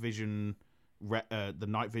night vision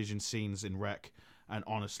scenes in Wreck, and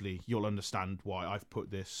honestly, you'll understand why I've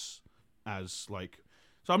put this as like.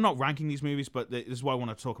 So I'm not ranking these movies, but this is why I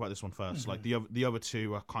want to talk about this one first. Like the other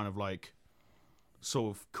two are kind of like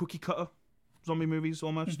sort of cookie cutter zombie movies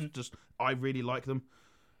almost. Just I really like them,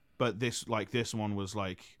 but this one was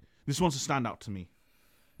like, this one's a standout to me.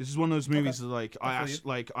 This is one of those movies that like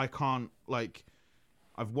I can't like.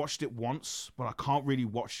 I've watched it once, but I can't really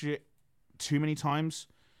watch it too many times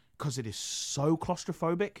because it is so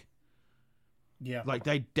claustrophobic. Yeah, like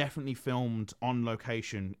they definitely filmed on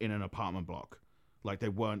location in an apartment block. Like they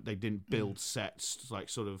didn't build sets, like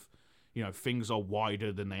sort of, you know, things are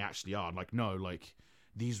wider than they actually are. Like, no, like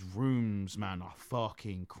these rooms, man, are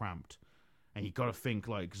fucking cramped. And you gotta think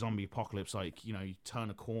like zombie apocalypse, like, you know, you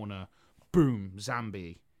turn a corner, boom,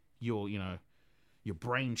 zombie. Your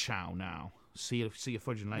brain chow now. See you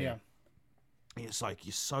fudging later. Yeah. It's like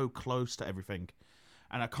you're so close to everything.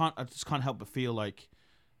 And I just can't help but feel like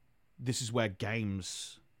this is where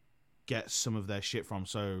games get some of their shit from.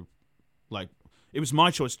 So, like, it was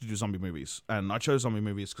my choice to do zombie movies, and I chose zombie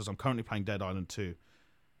movies because I'm currently playing Dead Island 2.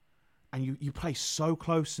 And you play so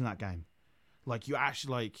close in that game. Like, you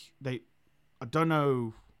actually, like, I don't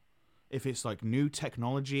know if it's, like, new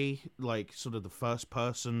technology, like, sort of the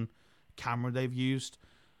first-person camera they've used.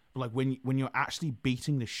 But, like, when you're actually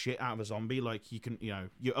beating the shit out of a zombie, like, you can, you know,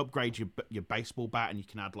 you upgrade your baseball bat and you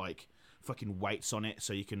can add, like, fucking weights on it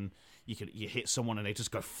so you hit someone and they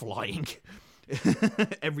just go flying.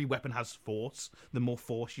 Every weapon has force. The more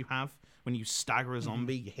force you have, when you stagger a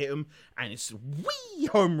zombie, you hit them, and it's wee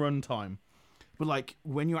home run time. But like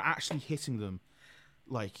when you're actually hitting them,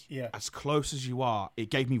 like as close as you are,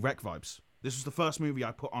 it gave me Wreck vibes. This was the first movie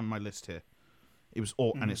I put on my list here. It was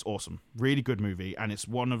and it's awesome, really good movie, and it's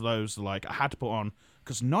one of those like I had to put on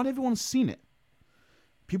because not everyone's seen it.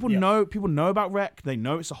 People know about Wreck. They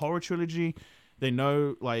know it's a horror trilogy. They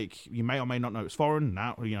know, like, you may or may not know it's foreign.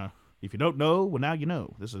 Now, you know, if you don't know, well, now you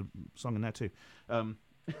know. There's a song in there too.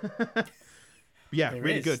 Yeah, there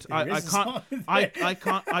really good. I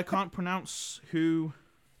can't pronounce who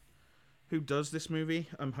does this movie.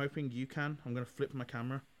 I'm hoping you can. I'm gonna flip my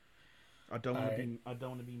camera. I don't want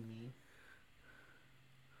to be mean.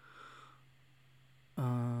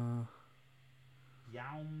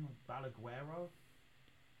 Jaume Balaguero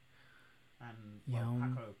and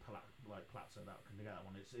Paco Plaza, that can get that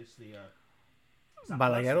one. It's the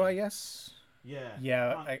Balaguero, I guess.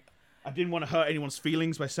 Yeah. I didn't want to hurt anyone's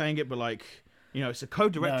feelings by saying it, but like, you know, it's a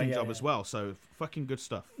co-directing job as well. So fucking good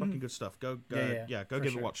stuff. Fucking good stuff. Go give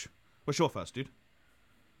it a watch. What's your first, dude?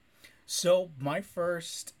 So my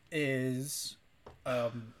first is, I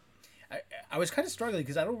was kind of struggling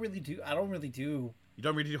because I don't really do. You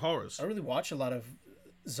don't really do horrors. I don't really watch a lot of.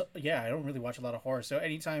 I don't really watch a lot of horror. So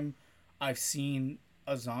anytime I've seen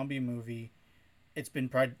a zombie movie, it's been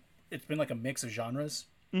like a mix of genres.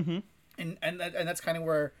 Mm-hmm. And that's kind of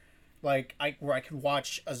where, like, I could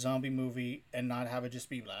watch a zombie movie and not have it just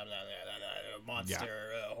be blah blah blah, blah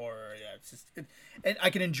monster horror. Yeah, it's just and I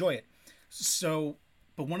can enjoy it. So,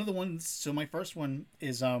 but one of the ones. So my first one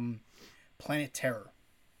is Planet Terror.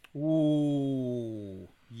 Ooh,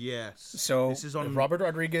 yes. So this is on Robert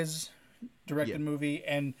Rodriguez directed movie,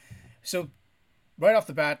 and so right off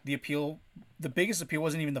the bat, the biggest appeal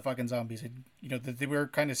wasn't even the fucking zombies. You know, they were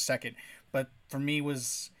kind of second, but for me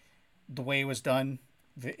was the way it was done.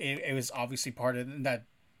 It was obviously part of that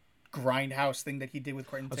grindhouse thing that he did with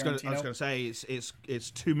Quentin Tarantino. I was going to say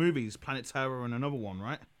it's two movies, Planet Terror and another one,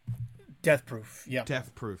 right? Death Proof. Yeah.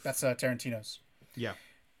 Death Proof. That's Tarantino's. Yeah.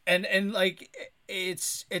 And like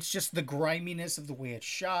it's just the griminess of the way it's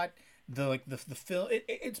shot, the film.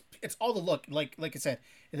 It's all the look, like I said.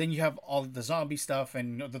 And then you have all the zombie stuff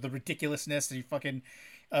and the ridiculousness that you fucking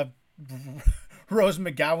Rose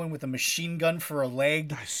McGowan with a machine gun for a leg.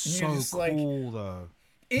 That's so cool, though.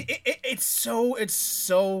 It's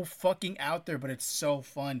so fucking out there, but it's so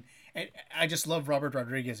fun. And I just love Robert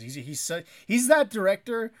Rodriguez. He's that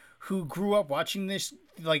director who grew up watching this.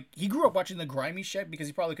 Like, he grew up watching the grimy shit because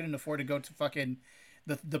he probably couldn't afford to go to fucking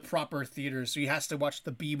the proper theaters, so he has to watch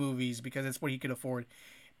the B movies because it's what he can afford.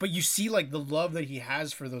 But you see like the love that he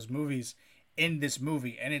has for those movies in this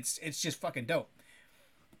movie, and it's just fucking dope.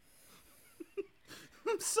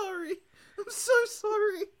 I'm sorry. I'm so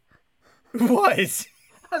sorry. What?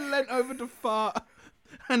 I leant over to fart,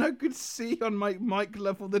 and I could see on my mic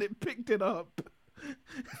level that it picked it up.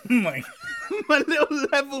 My My little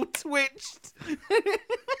level twitched.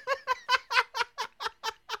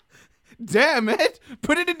 Damn it!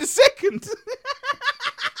 Put it into second.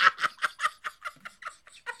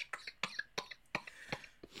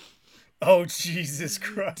 Oh, Jesus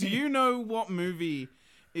Christ. Do you know what movie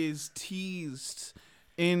is teased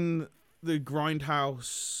in the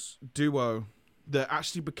Grindhouse duo that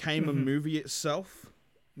actually became a movie itself?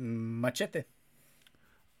 Machete.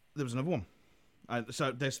 There was another one.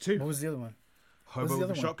 So there's two. What was the other one? Hobo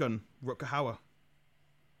with a Shotgun, Rutger Hauer.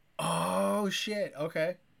 Oh, shit.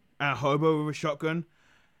 Okay. And Hobo with a Shotgun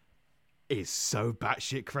is so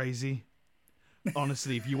batshit crazy.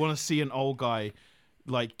 Honestly, if you want to see an old guy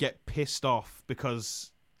like get pissed off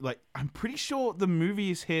because like I'm pretty sure the movie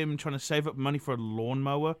is him trying to save up money for a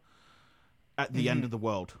lawnmower at the end of the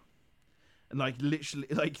world. And like literally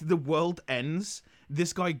like the world ends,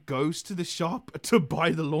 this guy goes to the shop to buy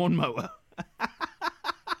the lawnmower.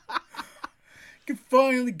 Can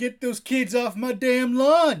finally get those kids off my damn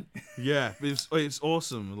lawn. Yeah, it's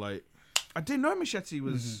awesome. Like I didn't know Machete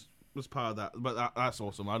was part of that, but that's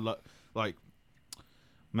awesome. I like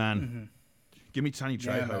man. Give me Danny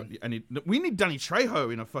Trejo. Yeah, we need Danny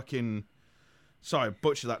Trejo in a fucking. Sorry,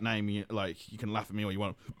 butcher that name. You can laugh at me all you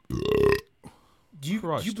want. Do you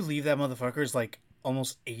believe that motherfucker is like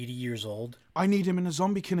almost 80 years old? I need him in a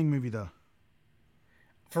zombie killing movie though.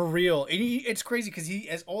 For real. And it's crazy because he,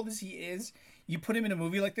 as old as he is, you put him in a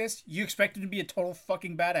movie like this, you expect him to be a total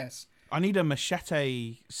fucking badass. I need a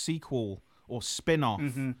Machete sequel or spin-off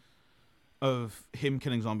of him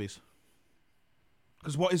killing zombies.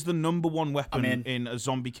 Because what is the number one weapon in a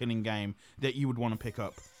zombie killing game that you would want to pick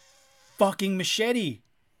up? Fucking machete.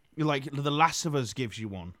 Like The Last of Us gives you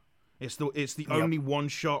one. It's the only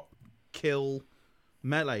one-shot kill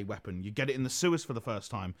melee weapon. You get it in the sewers for the first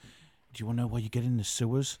time. Do you want to know why you get it in the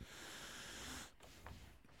sewers?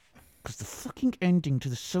 Because the fucking ending to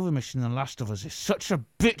the sewer mission in The Last of Us is such a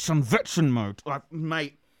bitch on veteran mode. Like,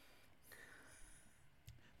 mate.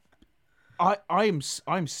 I'm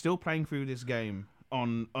still playing through this game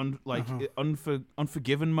on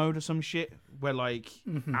Unforgiven mode or some shit where like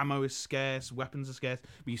ammo is scarce, weapons are scarce,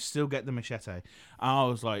 but you still get the machete. And I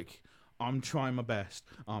was like, I'm trying my best.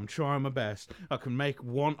 I can make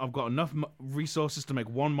one. I've got enough resources to make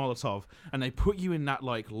one Molotov, and they put you in that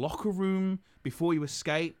like locker room before you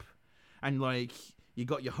escape, and like you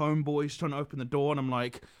got your homeboys trying to open the door, and I'm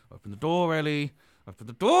like, open the door, Ellie. Open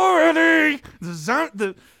the door, Ellie. The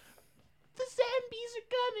zombies are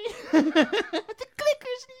coming. The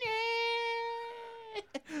clickers,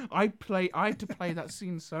 no. I had to play that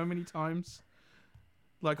scene so many times.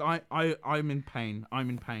 Like I'm in pain. I'm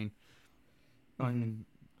in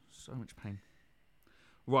so much pain.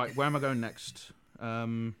 Right, where am I going next?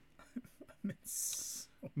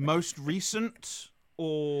 Most recent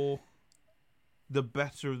or the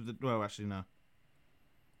better of the? Well, actually, no.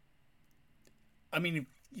 I mean,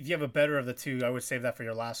 if you have a better of the two, I would save that for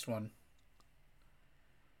your last one.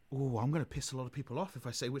 Oh, I'm going to piss a lot of people off if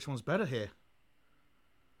I say which one's better here.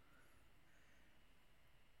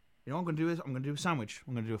 You know what I'm going to do is I'm going to do a sandwich.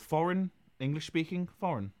 I'm going to do a foreign, English-speaking,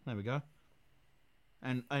 foreign. There we go.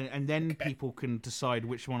 And then people can decide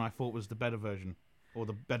which one I thought was the better version. Or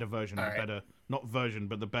the better version. All the right. better, not version,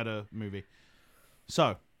 but the better movie.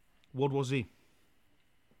 So, World War Z.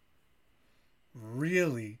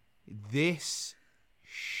 Really? This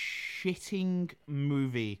shitting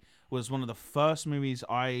movie was one of the first movies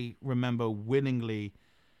I remember willingly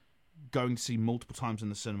going to see multiple times in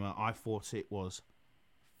the cinema. I thought it was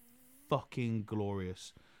fucking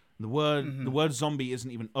glorious. The word zombie isn't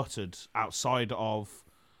even uttered outside of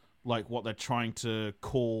like what they're trying to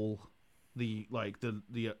call the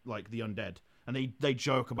undead, and they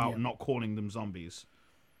joke about not calling them zombies.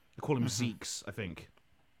 They call them Zeeks, I think.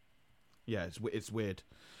 Yeah, it's weird,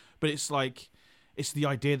 but it's like it's the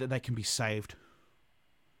idea that they can be saved.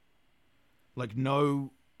 Like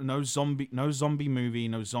no zombie movie,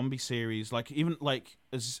 no zombie series. Like even like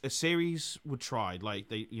a series would try. Like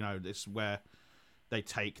this where they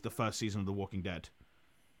take the first season of The Walking Dead.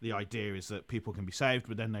 The idea is that people can be saved,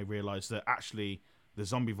 but then they realize that actually the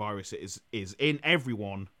zombie virus is in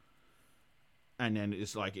everyone, and then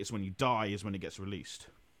it's when you die is when it gets released.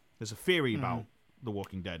 There's a theory about The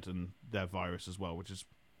Walking Dead and their virus as well, which is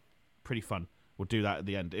pretty fun. We'll do that at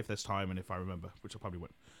the end if there's time and if I remember, which I probably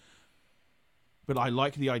won't. But I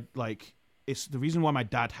like it's the reason why my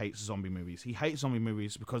dad hates zombie movies. He hates zombie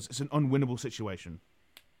movies because it's an unwinnable situation.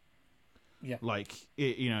 Yeah. Like,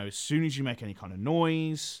 as soon as you make any kind of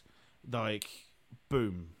noise, like,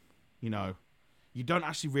 boom. You don't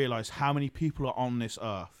actually realize how many people are on this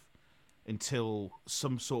earth until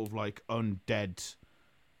some sort of, like, undead,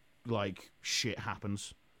 like, shit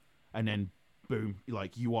happens. And then, boom,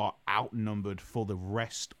 like, you are outnumbered for the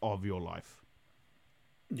rest of your life.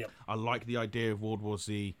 Yep. I like the idea of World War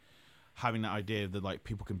Z having that idea that, like,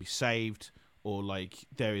 people can be saved or, like,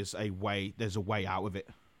 there's a way out of it,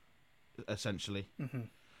 essentially. Mm-hmm.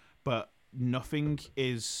 But nothing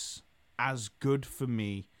is as good for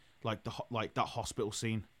me like that hospital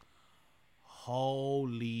scene.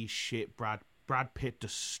 Holy shit, Brad Pitt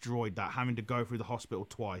destroyed that, having to go through the hospital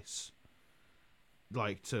twice,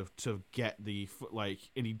 like to get the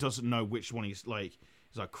and he doesn't know which one he's like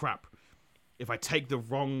crap. If I take the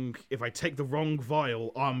wrong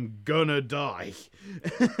vial, I'm gonna die.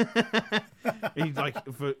 He's like,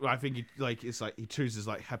 I think it's like he chooses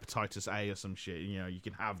like hepatitis A or some shit. You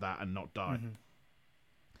can have that and not die. Mm-hmm.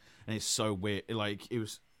 And it's so weird. Like it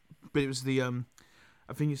was the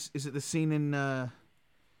I think is it the scene in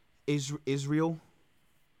Israel?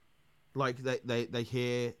 Like they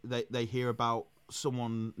hear about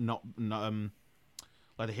someone not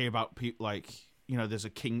like they hear about people like. There's a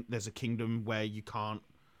kingdom where you can't,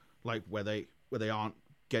 like, where they aren't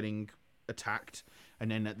getting attacked,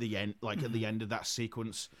 and then at the end, at the end of that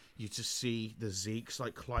sequence, you just see the Zeeks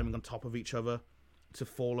like climbing on top of each other to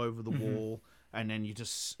fall over the wall, and then you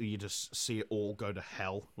just see it all go to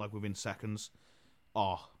hell like within seconds.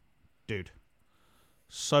 Oh, dude,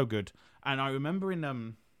 so good. And I remember in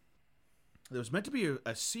there was meant to be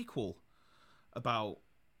a sequel about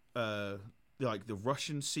like the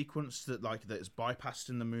Russian sequence that is bypassed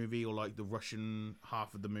in the movie, or like the Russian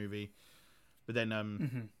half of the movie, but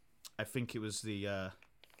then I think it was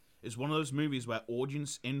it's one of those movies where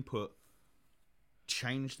audience input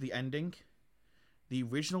changed the ending. The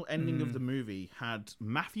original ending of the movie had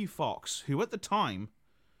Matthew Fox, who at the time,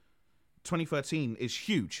 2013, is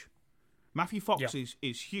huge. Matthew Fox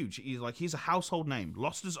is huge. He's a household name.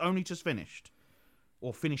 Lost has only just finished,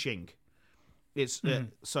 or finishing. It's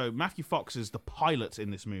so Matthew Fox is the pilot in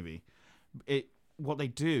this movie. What they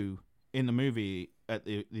do in the movie at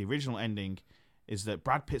the original ending is that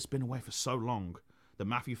Brad Pitt's been away for so long that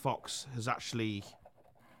Matthew Fox has actually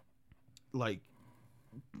like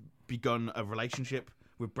begun a relationship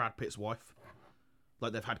with Brad Pitt's wife.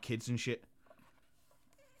 Like they've had kids and shit.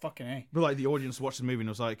 Fucking A. But like the audience watched the movie and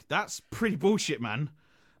was like, "That's pretty bullshit, man."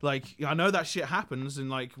 Like I know that shit happens, and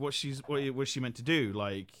like what was she meant to do?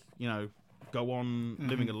 Like go on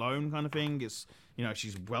living alone kind of thing. It's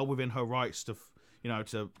she's well within her rights to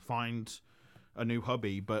to find a new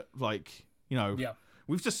hubby, but like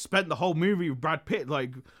we've just spent the whole movie with Brad Pitt.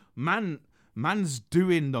 Like man's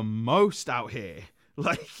doing the most out here.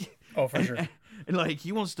 Like for sure. And like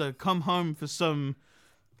he wants to come home for some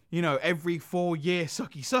every 4 year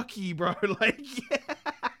sucky bro. Like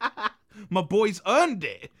my boy's earned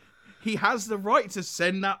it. He has the right to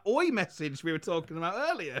send that oi message we were talking about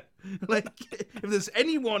earlier. Like, if there's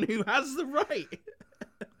anyone who has the right.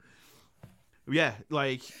 Yeah,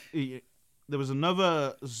 like, there was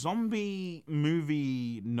another zombie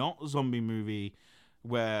movie, not zombie movie,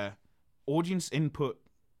 where audience input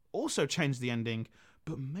also changed the ending,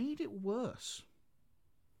 but made it worse.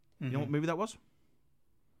 You know what movie that was?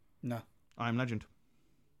 No. I Am Legend.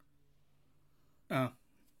 Oh.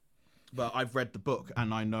 But I've read the book,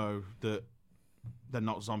 and I know that they're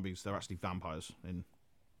not zombies; they're actually vampires in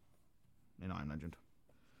I Am Legend.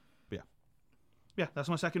 But yeah, that's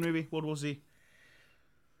my second movie, World War Z.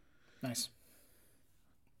 Nice.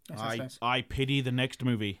 I pity the next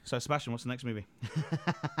movie. So Sebastian, what's the next movie?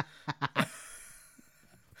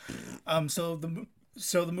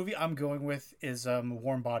 So the movie I'm going with is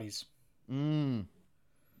Warm Bodies. Nicholas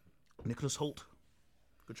Hoult.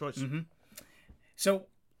 Good choice. Mm-hmm. So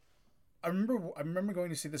I remember going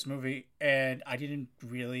to see this movie, and I didn't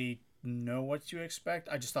really know what to expect.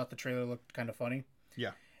 I just thought the trailer looked kind of funny.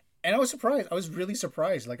 Yeah. And I was surprised. I was really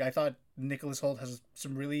surprised. Like, I thought Nicholas Hoult has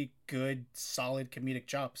some really good, solid comedic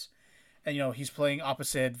chops. And, he's playing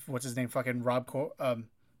opposite, what's his name, fucking Rob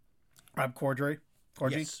Corddry.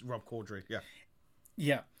 Yes, Rob Corddry, yeah.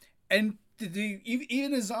 Yeah. And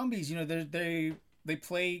even as zombies, they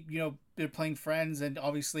play, they're playing friends, and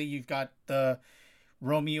obviously you've got the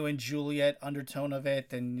Romeo and Juliet undertone of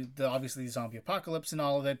it, and obviously the zombie apocalypse and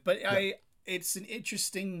all of it. But it's an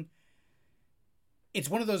interesting... It's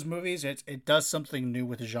one of those movies, it does something new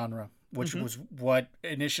with the genre. which was what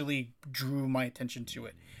initially drew my attention to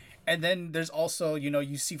it. And then there's also,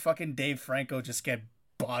 you see fucking Dave Franco just get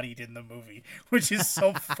bodied in the movie, which is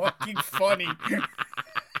so fucking funny.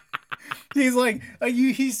 He's like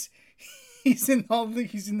he's in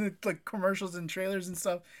the like commercials and trailers and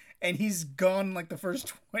stuff, and he's gone like the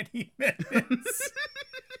first 20 minutes.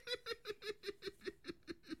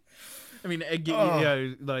 I mean,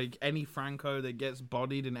 like any Franco that gets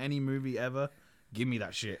bodied in any movie ever, give me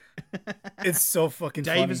that shit. It's so fucking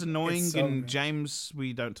Dave funny. is annoying, So and good. James,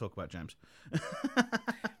 we don't talk about James.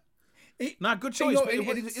 It- Nah, good choice. know,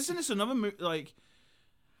 but it's- isn't this another movie? Like,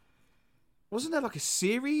 wasn't there like a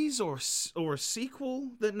series or a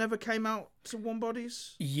sequel that never came out to Warm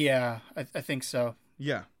Bodies? Yeah, I think so.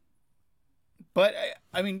 Yeah. But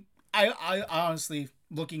I mean, I honestly,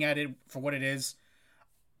 looking at it for what it is,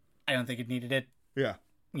 I don't think it needed it. Yeah.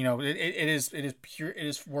 It is pure.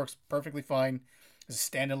 Works perfectly fine. It's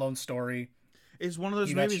a standalone story. It's one of those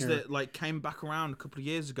You got movies your- that like came back around a couple of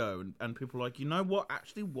years ago, and people were like, you know what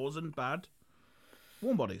actually wasn't bad?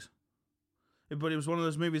 Warm Bodies. But it was one of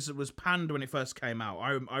those movies that was panned when it first came out.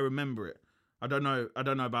 I remember it. I don't know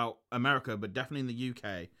about America, but definitely in the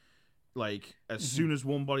UK. Like as soon as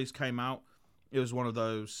Warm Bodies came out, it was one of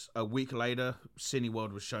those. A week later,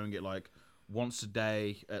 Cineworld was showing it like once a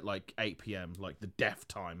day at like 8 p.m. like the death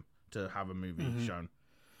time to have a movie shown.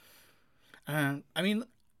 I mean,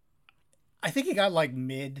 I think it got like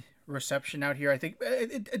mid reception out here. I think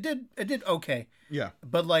it did okay. Yeah.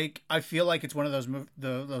 But like, I feel like it's one of those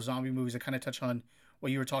those zombie movies that kind of touch on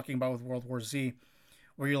what you were talking about with World War Z,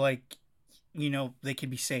 where you're like, they can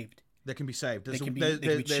be saved. They can be saved. They can be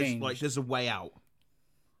there's changed. like there's a way out.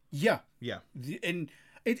 Yeah, Yeah. and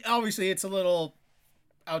it obviously it's a little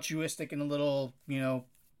altruistic and a little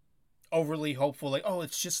overly hopeful. Like, oh,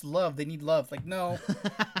 it's just love. They need love. Like, no,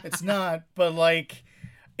 it's not. But like,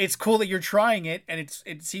 it's cool that you're trying it, and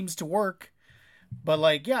it seems to work. But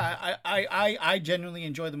like, yeah, I genuinely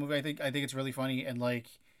enjoy the movie. I think it's really funny, and like,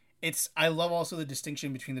 I love also the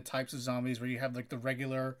distinction between the types of zombies, where you have like the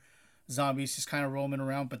regular zombies just kind of roaming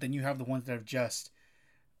around, but then you have the ones that are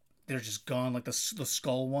they're just gone, like the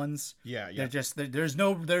skull ones. Yeah, yeah. They're just there's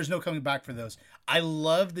no coming back for those. I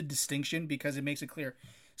love the distinction because it makes it clear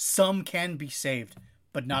some can be saved,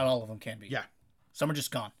 but not all of them can be. Yeah. Some are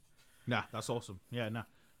just gone. Nah, that's awesome. Yeah, nah.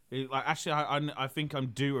 Actually, I think I'm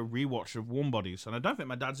due a rewatch of Warm Bodies, and I don't think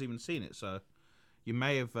my dad's even seen it. So, you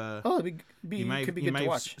may have. Oh, it could be good to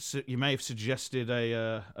watch. You may have suggested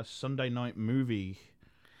a Sunday night movie,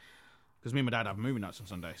 because me and my dad have movie nights on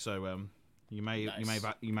Sunday. So, you may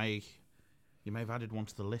have added one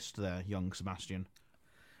to the list there, young Sebastian.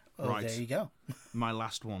 Oh, right. there you go. My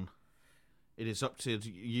last one. It is up to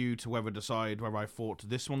you to whether decide whether I thought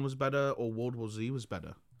this one was better or World War Z was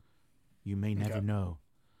better. You may never know.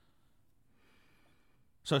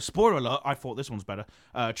 So, spoiler alert, I thought this one's better.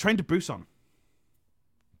 Train to Busan.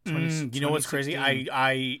 You know what's crazy?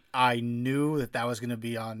 2016. I knew that was going to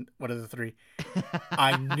be on one of the three.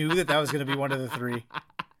 I knew that was going to be one of the three.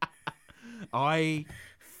 I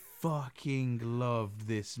fucking loved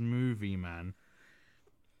this movie, man.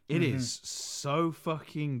 It is so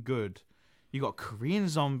fucking good. You got Korean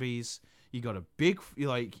zombies. You got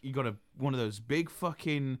one of those big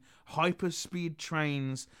fucking hyper speed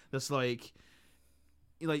trains. That's like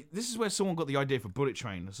this is where someone got the idea for Bullet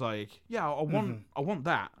Train. It's like, yeah, I want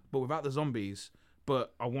that, but without the zombies.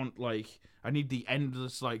 But I need the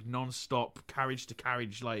endless non-stop carriage to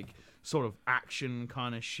carriage sort of action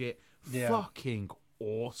kind of shit. Yeah. Fucking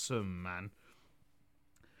awesome, man.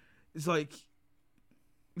 It's like,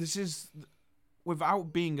 this is,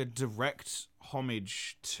 without being a direct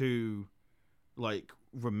homage to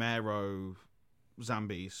Romero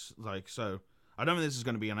zombies. So I don't think this is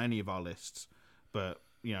going to be on any of our lists, but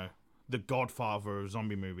the godfather of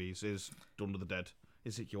zombie movies is Dawn of the Dead.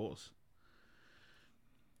 Is it yours?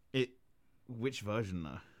 Which version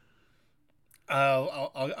though?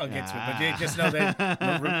 I'll get to it, but just know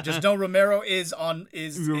that just know Romero is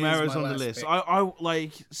Romero's my on the last list. pick.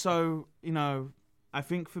 I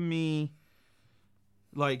think for me,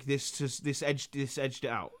 this edged it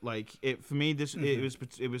out. For me,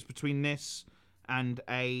 it was between this and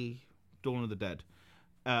a Dawn of the Dead.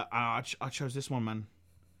 I chose this one, man,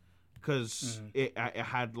 because it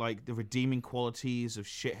had the redeeming qualities of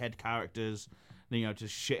shithead characters.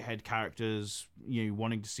 Just shithead characters,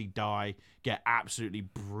 wanting to see die get absolutely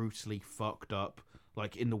brutally fucked up,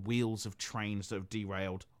 in the wheels of trains that have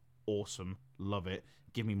derailed. Awesome, love it.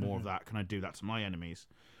 Give me more of that. Can I do that to my enemies?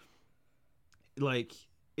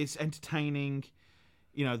 It's entertaining.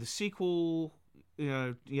 The sequel,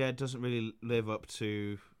 it doesn't really live up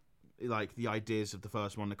to like the ideas of the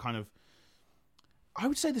first one. The kind of, I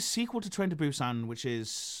would say, the sequel to Train to Busan, which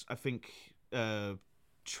is, I think,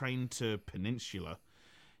 Train to Peninsula,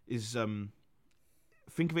 is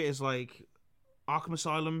think of it as like Arkham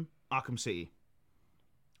Asylum, Arkham City.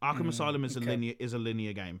 Arkham Asylum is a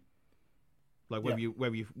linear game. Like whether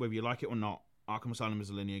you like it or not, Arkham Asylum is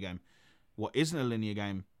a linear game. What isn't a linear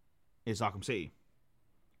game is Arkham City.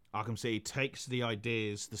 Arkham City takes the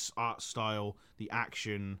ideas, the art style, the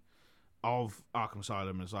action of Arkham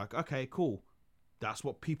Asylum and is like, okay, cool. That's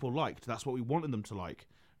what people liked. That's what we wanted them to like.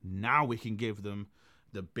 Now we can give them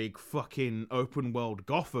the big fucking open world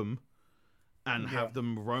Gotham and have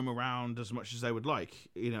them roam around as much as they would like.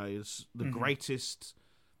 You know, it's the greatest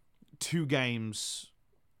two games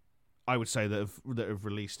I would say that have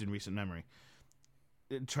released in recent memory.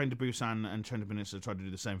 Train to Busan and Train to Peninsula tried to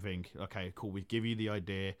do the same thing. Okay, cool. We give you the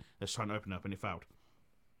idea. Let's try and open up, and it failed.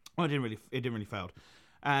 Well, it didn't really fail.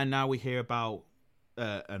 And now we hear about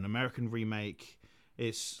an American remake.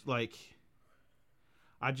 It's like,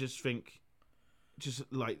 I just think, just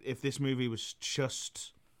like if this movie was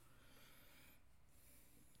just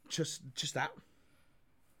that,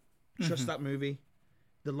 just that movie,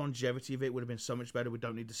 the longevity of it would have been so much better. We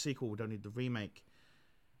don't need the sequel. We don't need the remake.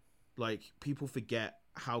 Like, people forget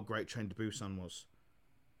how great Train to Busan was.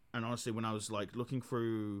 And honestly, when I was like looking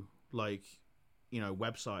through like, you know,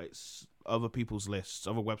 websites, other people's lists,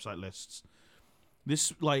 other website lists,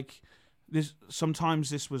 this sometimes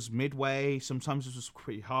this was midway, sometimes this was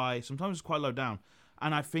pretty high, sometimes it's quite low down.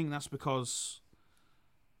 And I think that's because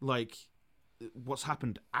like what's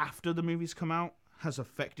happened after the movies come out has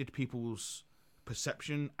affected people's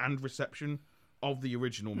perception and reception of the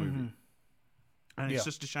original movie. And it's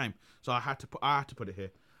just a shame. So I had to put it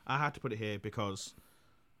here. I had to put it here because,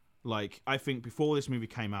 like, I think before this movie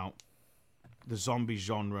came out, the zombie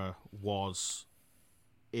genre was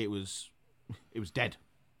dead.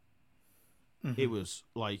 It was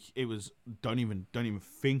don't even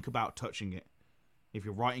think about touching it. If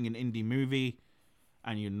you're writing an indie movie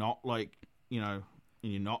and you're not like, you know,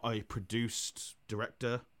 and you're not a produced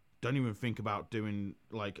director, don't even think about doing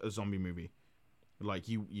like a zombie movie. Like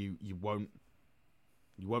you won't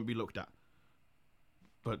be looked at.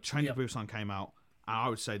 But Train to Busan came out, and I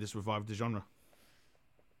would say this revived the genre.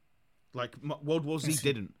 Like, World War Z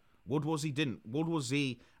didn't. World War Z didn't. World War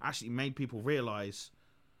Z actually made people realize,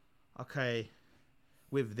 okay,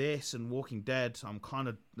 with this and Walking Dead, I'm kind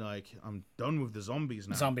of like, I'm done with the zombies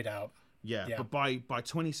now. Zombied out. Yeah. But by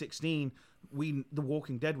 2016, The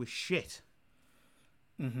Walking Dead was shit.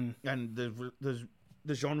 And the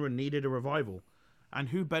genre needed a revival. And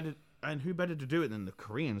who better to do it than the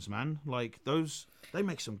Koreans, man? Like, they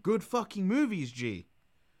make some good fucking movies, G.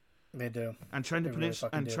 They do. And Train to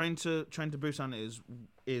Busan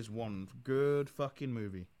is one good fucking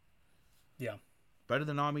movie. Yeah. Better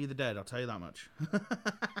than Army of the Dead, I'll tell you that much.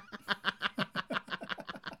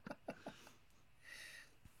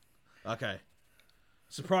 Okay.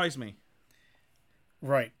 Surprise me.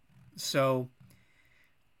 Right. So,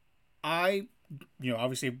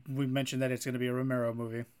 obviously we mentioned that it's going to be a Romero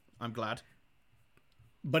movie. I'm glad.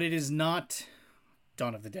 But it is not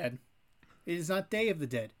Dawn of the Dead. It is not Day of the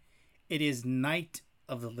Dead. It is Night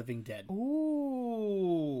of the Living Dead.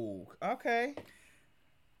 Ooh. Okay.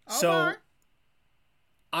 So,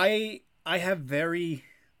 I have very,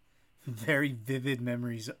 very vivid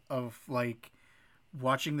memories of, like,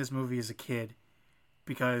 watching this movie as a kid.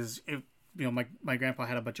 Because, my grandpa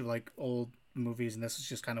had a bunch of, like, old movies, and this was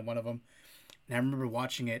just kind of one of them. And I remember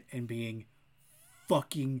watching it and being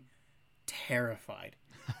fucking terrified.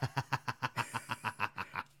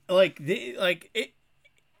 It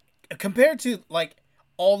compared to like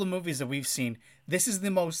all the movies that we've seen, this is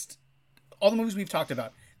all the movies we've talked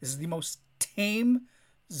about, this is the most tame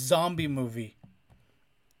zombie movie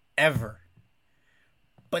ever.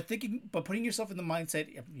 But putting yourself in the mindset,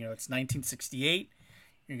 it's 1968,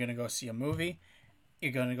 you're gonna go see a movie,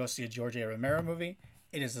 you're gonna go see a George A. Romero movie.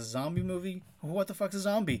 It is a zombie movie. What the fuck's a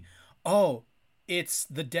zombie? Oh, it's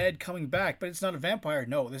the dead coming back, but it's not a vampire.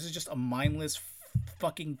 No, this is just a mindless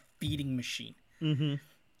fucking feeding machine. Mm-hmm.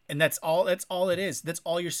 And that's all it is. That's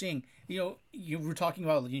all you're seeing. You were talking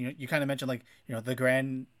about, you kind of mentioned, like,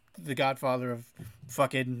 the Godfather of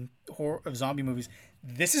fucking horror, of zombie movies.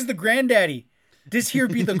 This is the granddaddy. This here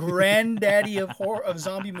be the granddaddy of horror, of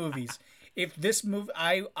zombie movies. If this movie,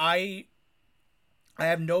 I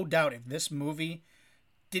have no doubt, if this movie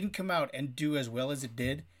didn't come out and do as well as it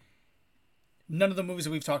did, none of the movies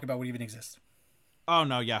that we've talked about would even exist. Oh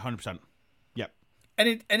no, yeah, 100%. Yep.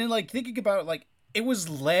 And then like thinking about it, like, it was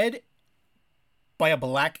led by a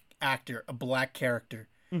black actor, a black character,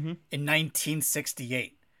 in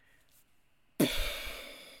 1968.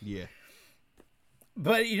 Yeah.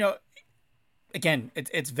 But you know, again,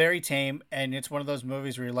 it's very tame, and it's one of those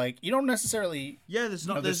movies where you're like, you don't necessarily. Yeah, there's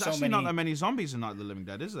so actually not that many zombies in Night of the Living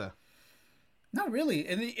Dead, is there? Not really,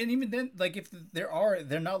 and even then, like if there are,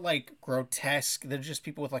 they're not like grotesque. They're just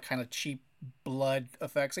people with like kind of cheap blood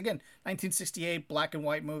effects. Again, 1968 black and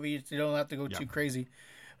white movie. You don't have to go too crazy,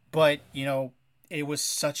 but you know, it was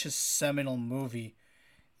such a seminal movie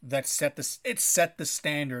that set the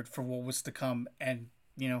standard for what was to come, and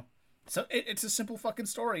you know, so it's a simple fucking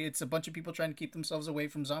story. It's a bunch of people trying to keep themselves away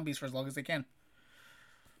from zombies for as long as they can.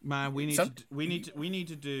 Man, we need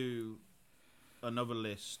to do another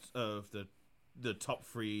list of the top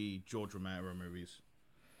 3 George Romero movies.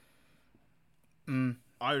 I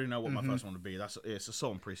already know what my first one would be. It's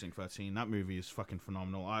Assault on Precinct 13. That movie is fucking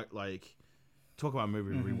phenomenal. I like talk about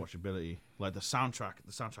movie rewatchability. Like the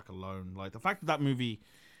soundtrack alone. Like the fact that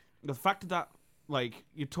like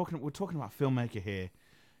we're talking about a filmmaker here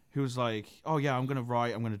who's like, oh yeah, I'm gonna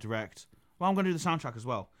write, I'm gonna direct. Well, I'm gonna do the soundtrack as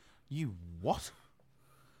well. You what?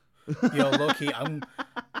 Yo, low-key,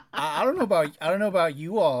 I don't know about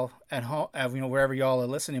you all at home, you know, wherever y'all are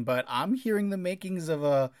listening, but I'm hearing the makings of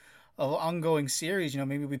an ongoing series. You know,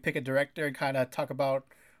 maybe we pick a director and kind of talk about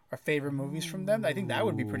our favorite movies from them. I think that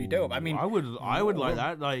would be pretty dope. I mean, I would like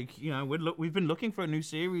that. Like, you know, we've been looking for a new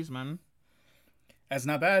series, man. That's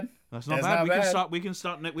not bad. That's not bad. We can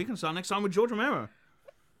start next time with George Romero.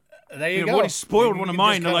 There you go. I've already spoiled one of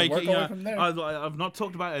mine. Like, you know, I've not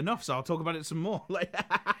talked about it enough, so I'll talk about it some more. Like,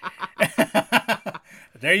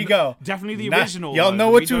 there you go. Definitely the original. Y'all know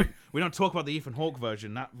what to. We don't talk about the Ethan Hawke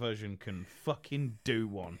version. That version can fucking do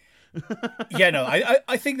one. Yeah, no,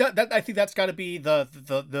 I think that's got to be the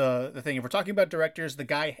thing. If we're talking about directors, the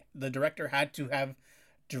director had to have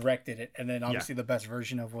directed it, and then obviously the best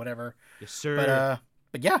version of whatever. Yes, sir.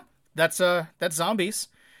 But yeah, that's Zombies.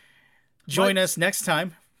 Join us next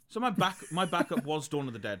time. So my backup was Dawn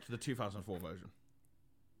of the Dead, the 2004 version.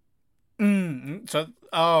 So,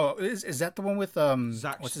 is that the one with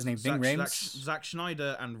what's his name? Ving Rhames? Zack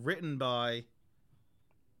Snyder, and written by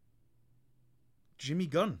Jimmy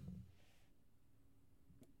Gunn.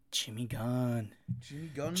 Jimmy Gunn.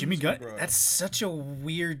 Bro. That's such a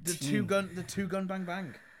weird team. The two gun bang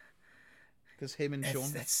bang. Because him and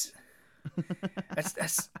Sean. That's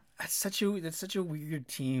such a weird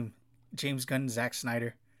team. James Gunn, Zack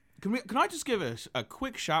Snyder. Can I just give a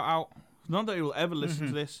quick shout out? Not that he will ever listen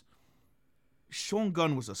to this. Sean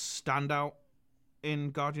Gunn was a standout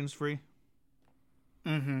in Guardians 3.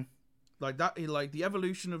 Like that, like the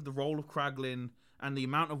evolution of the role of Kraglin and the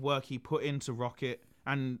amount of work he put into Rocket.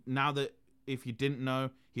 And now that, if you didn't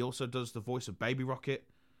know, he also does the voice of Baby Rocket.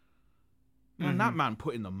 Man, that man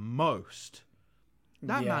put in the most.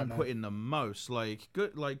 Put in the most. Like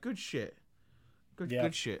good shit.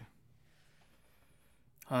 Good shit.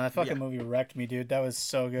 That fucking movie wrecked me, dude. That was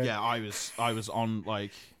so good. Yeah, I was on,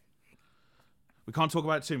 like, we can't talk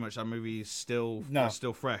about it too much. That movie is still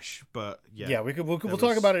fresh, but yeah. Yeah, we'll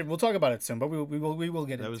talk about it. We'll talk about it soon, but we will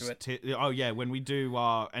get into it. Oh yeah, when we do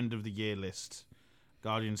our end of the year list,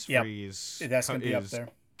 Guardians 3 is up there,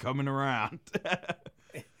 coming around.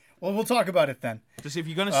 Well, we'll talk about it then. Just if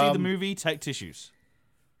you're gonna see the movie, take tissues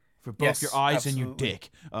for both your eyes and your dick.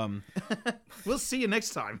 We'll see you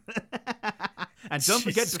next time. And don't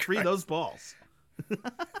forget to free those balls. All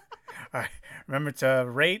right. Remember to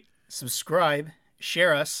rate, subscribe,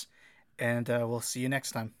 share us, and we'll see you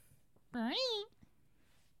next time. Bye.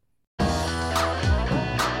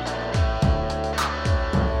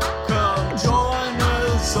 Come join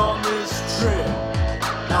us on this trip.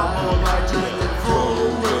 Now more likely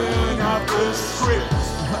throwing out the script.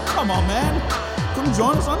 Come on, man. Come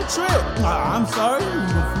join us on the trip. I'm sorry.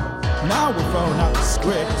 Now we're throwing out the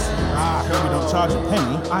script. I heard we don't charge a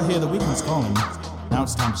penny. I hear the weekend's calling. Now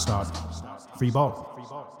it's time to start. Free ball.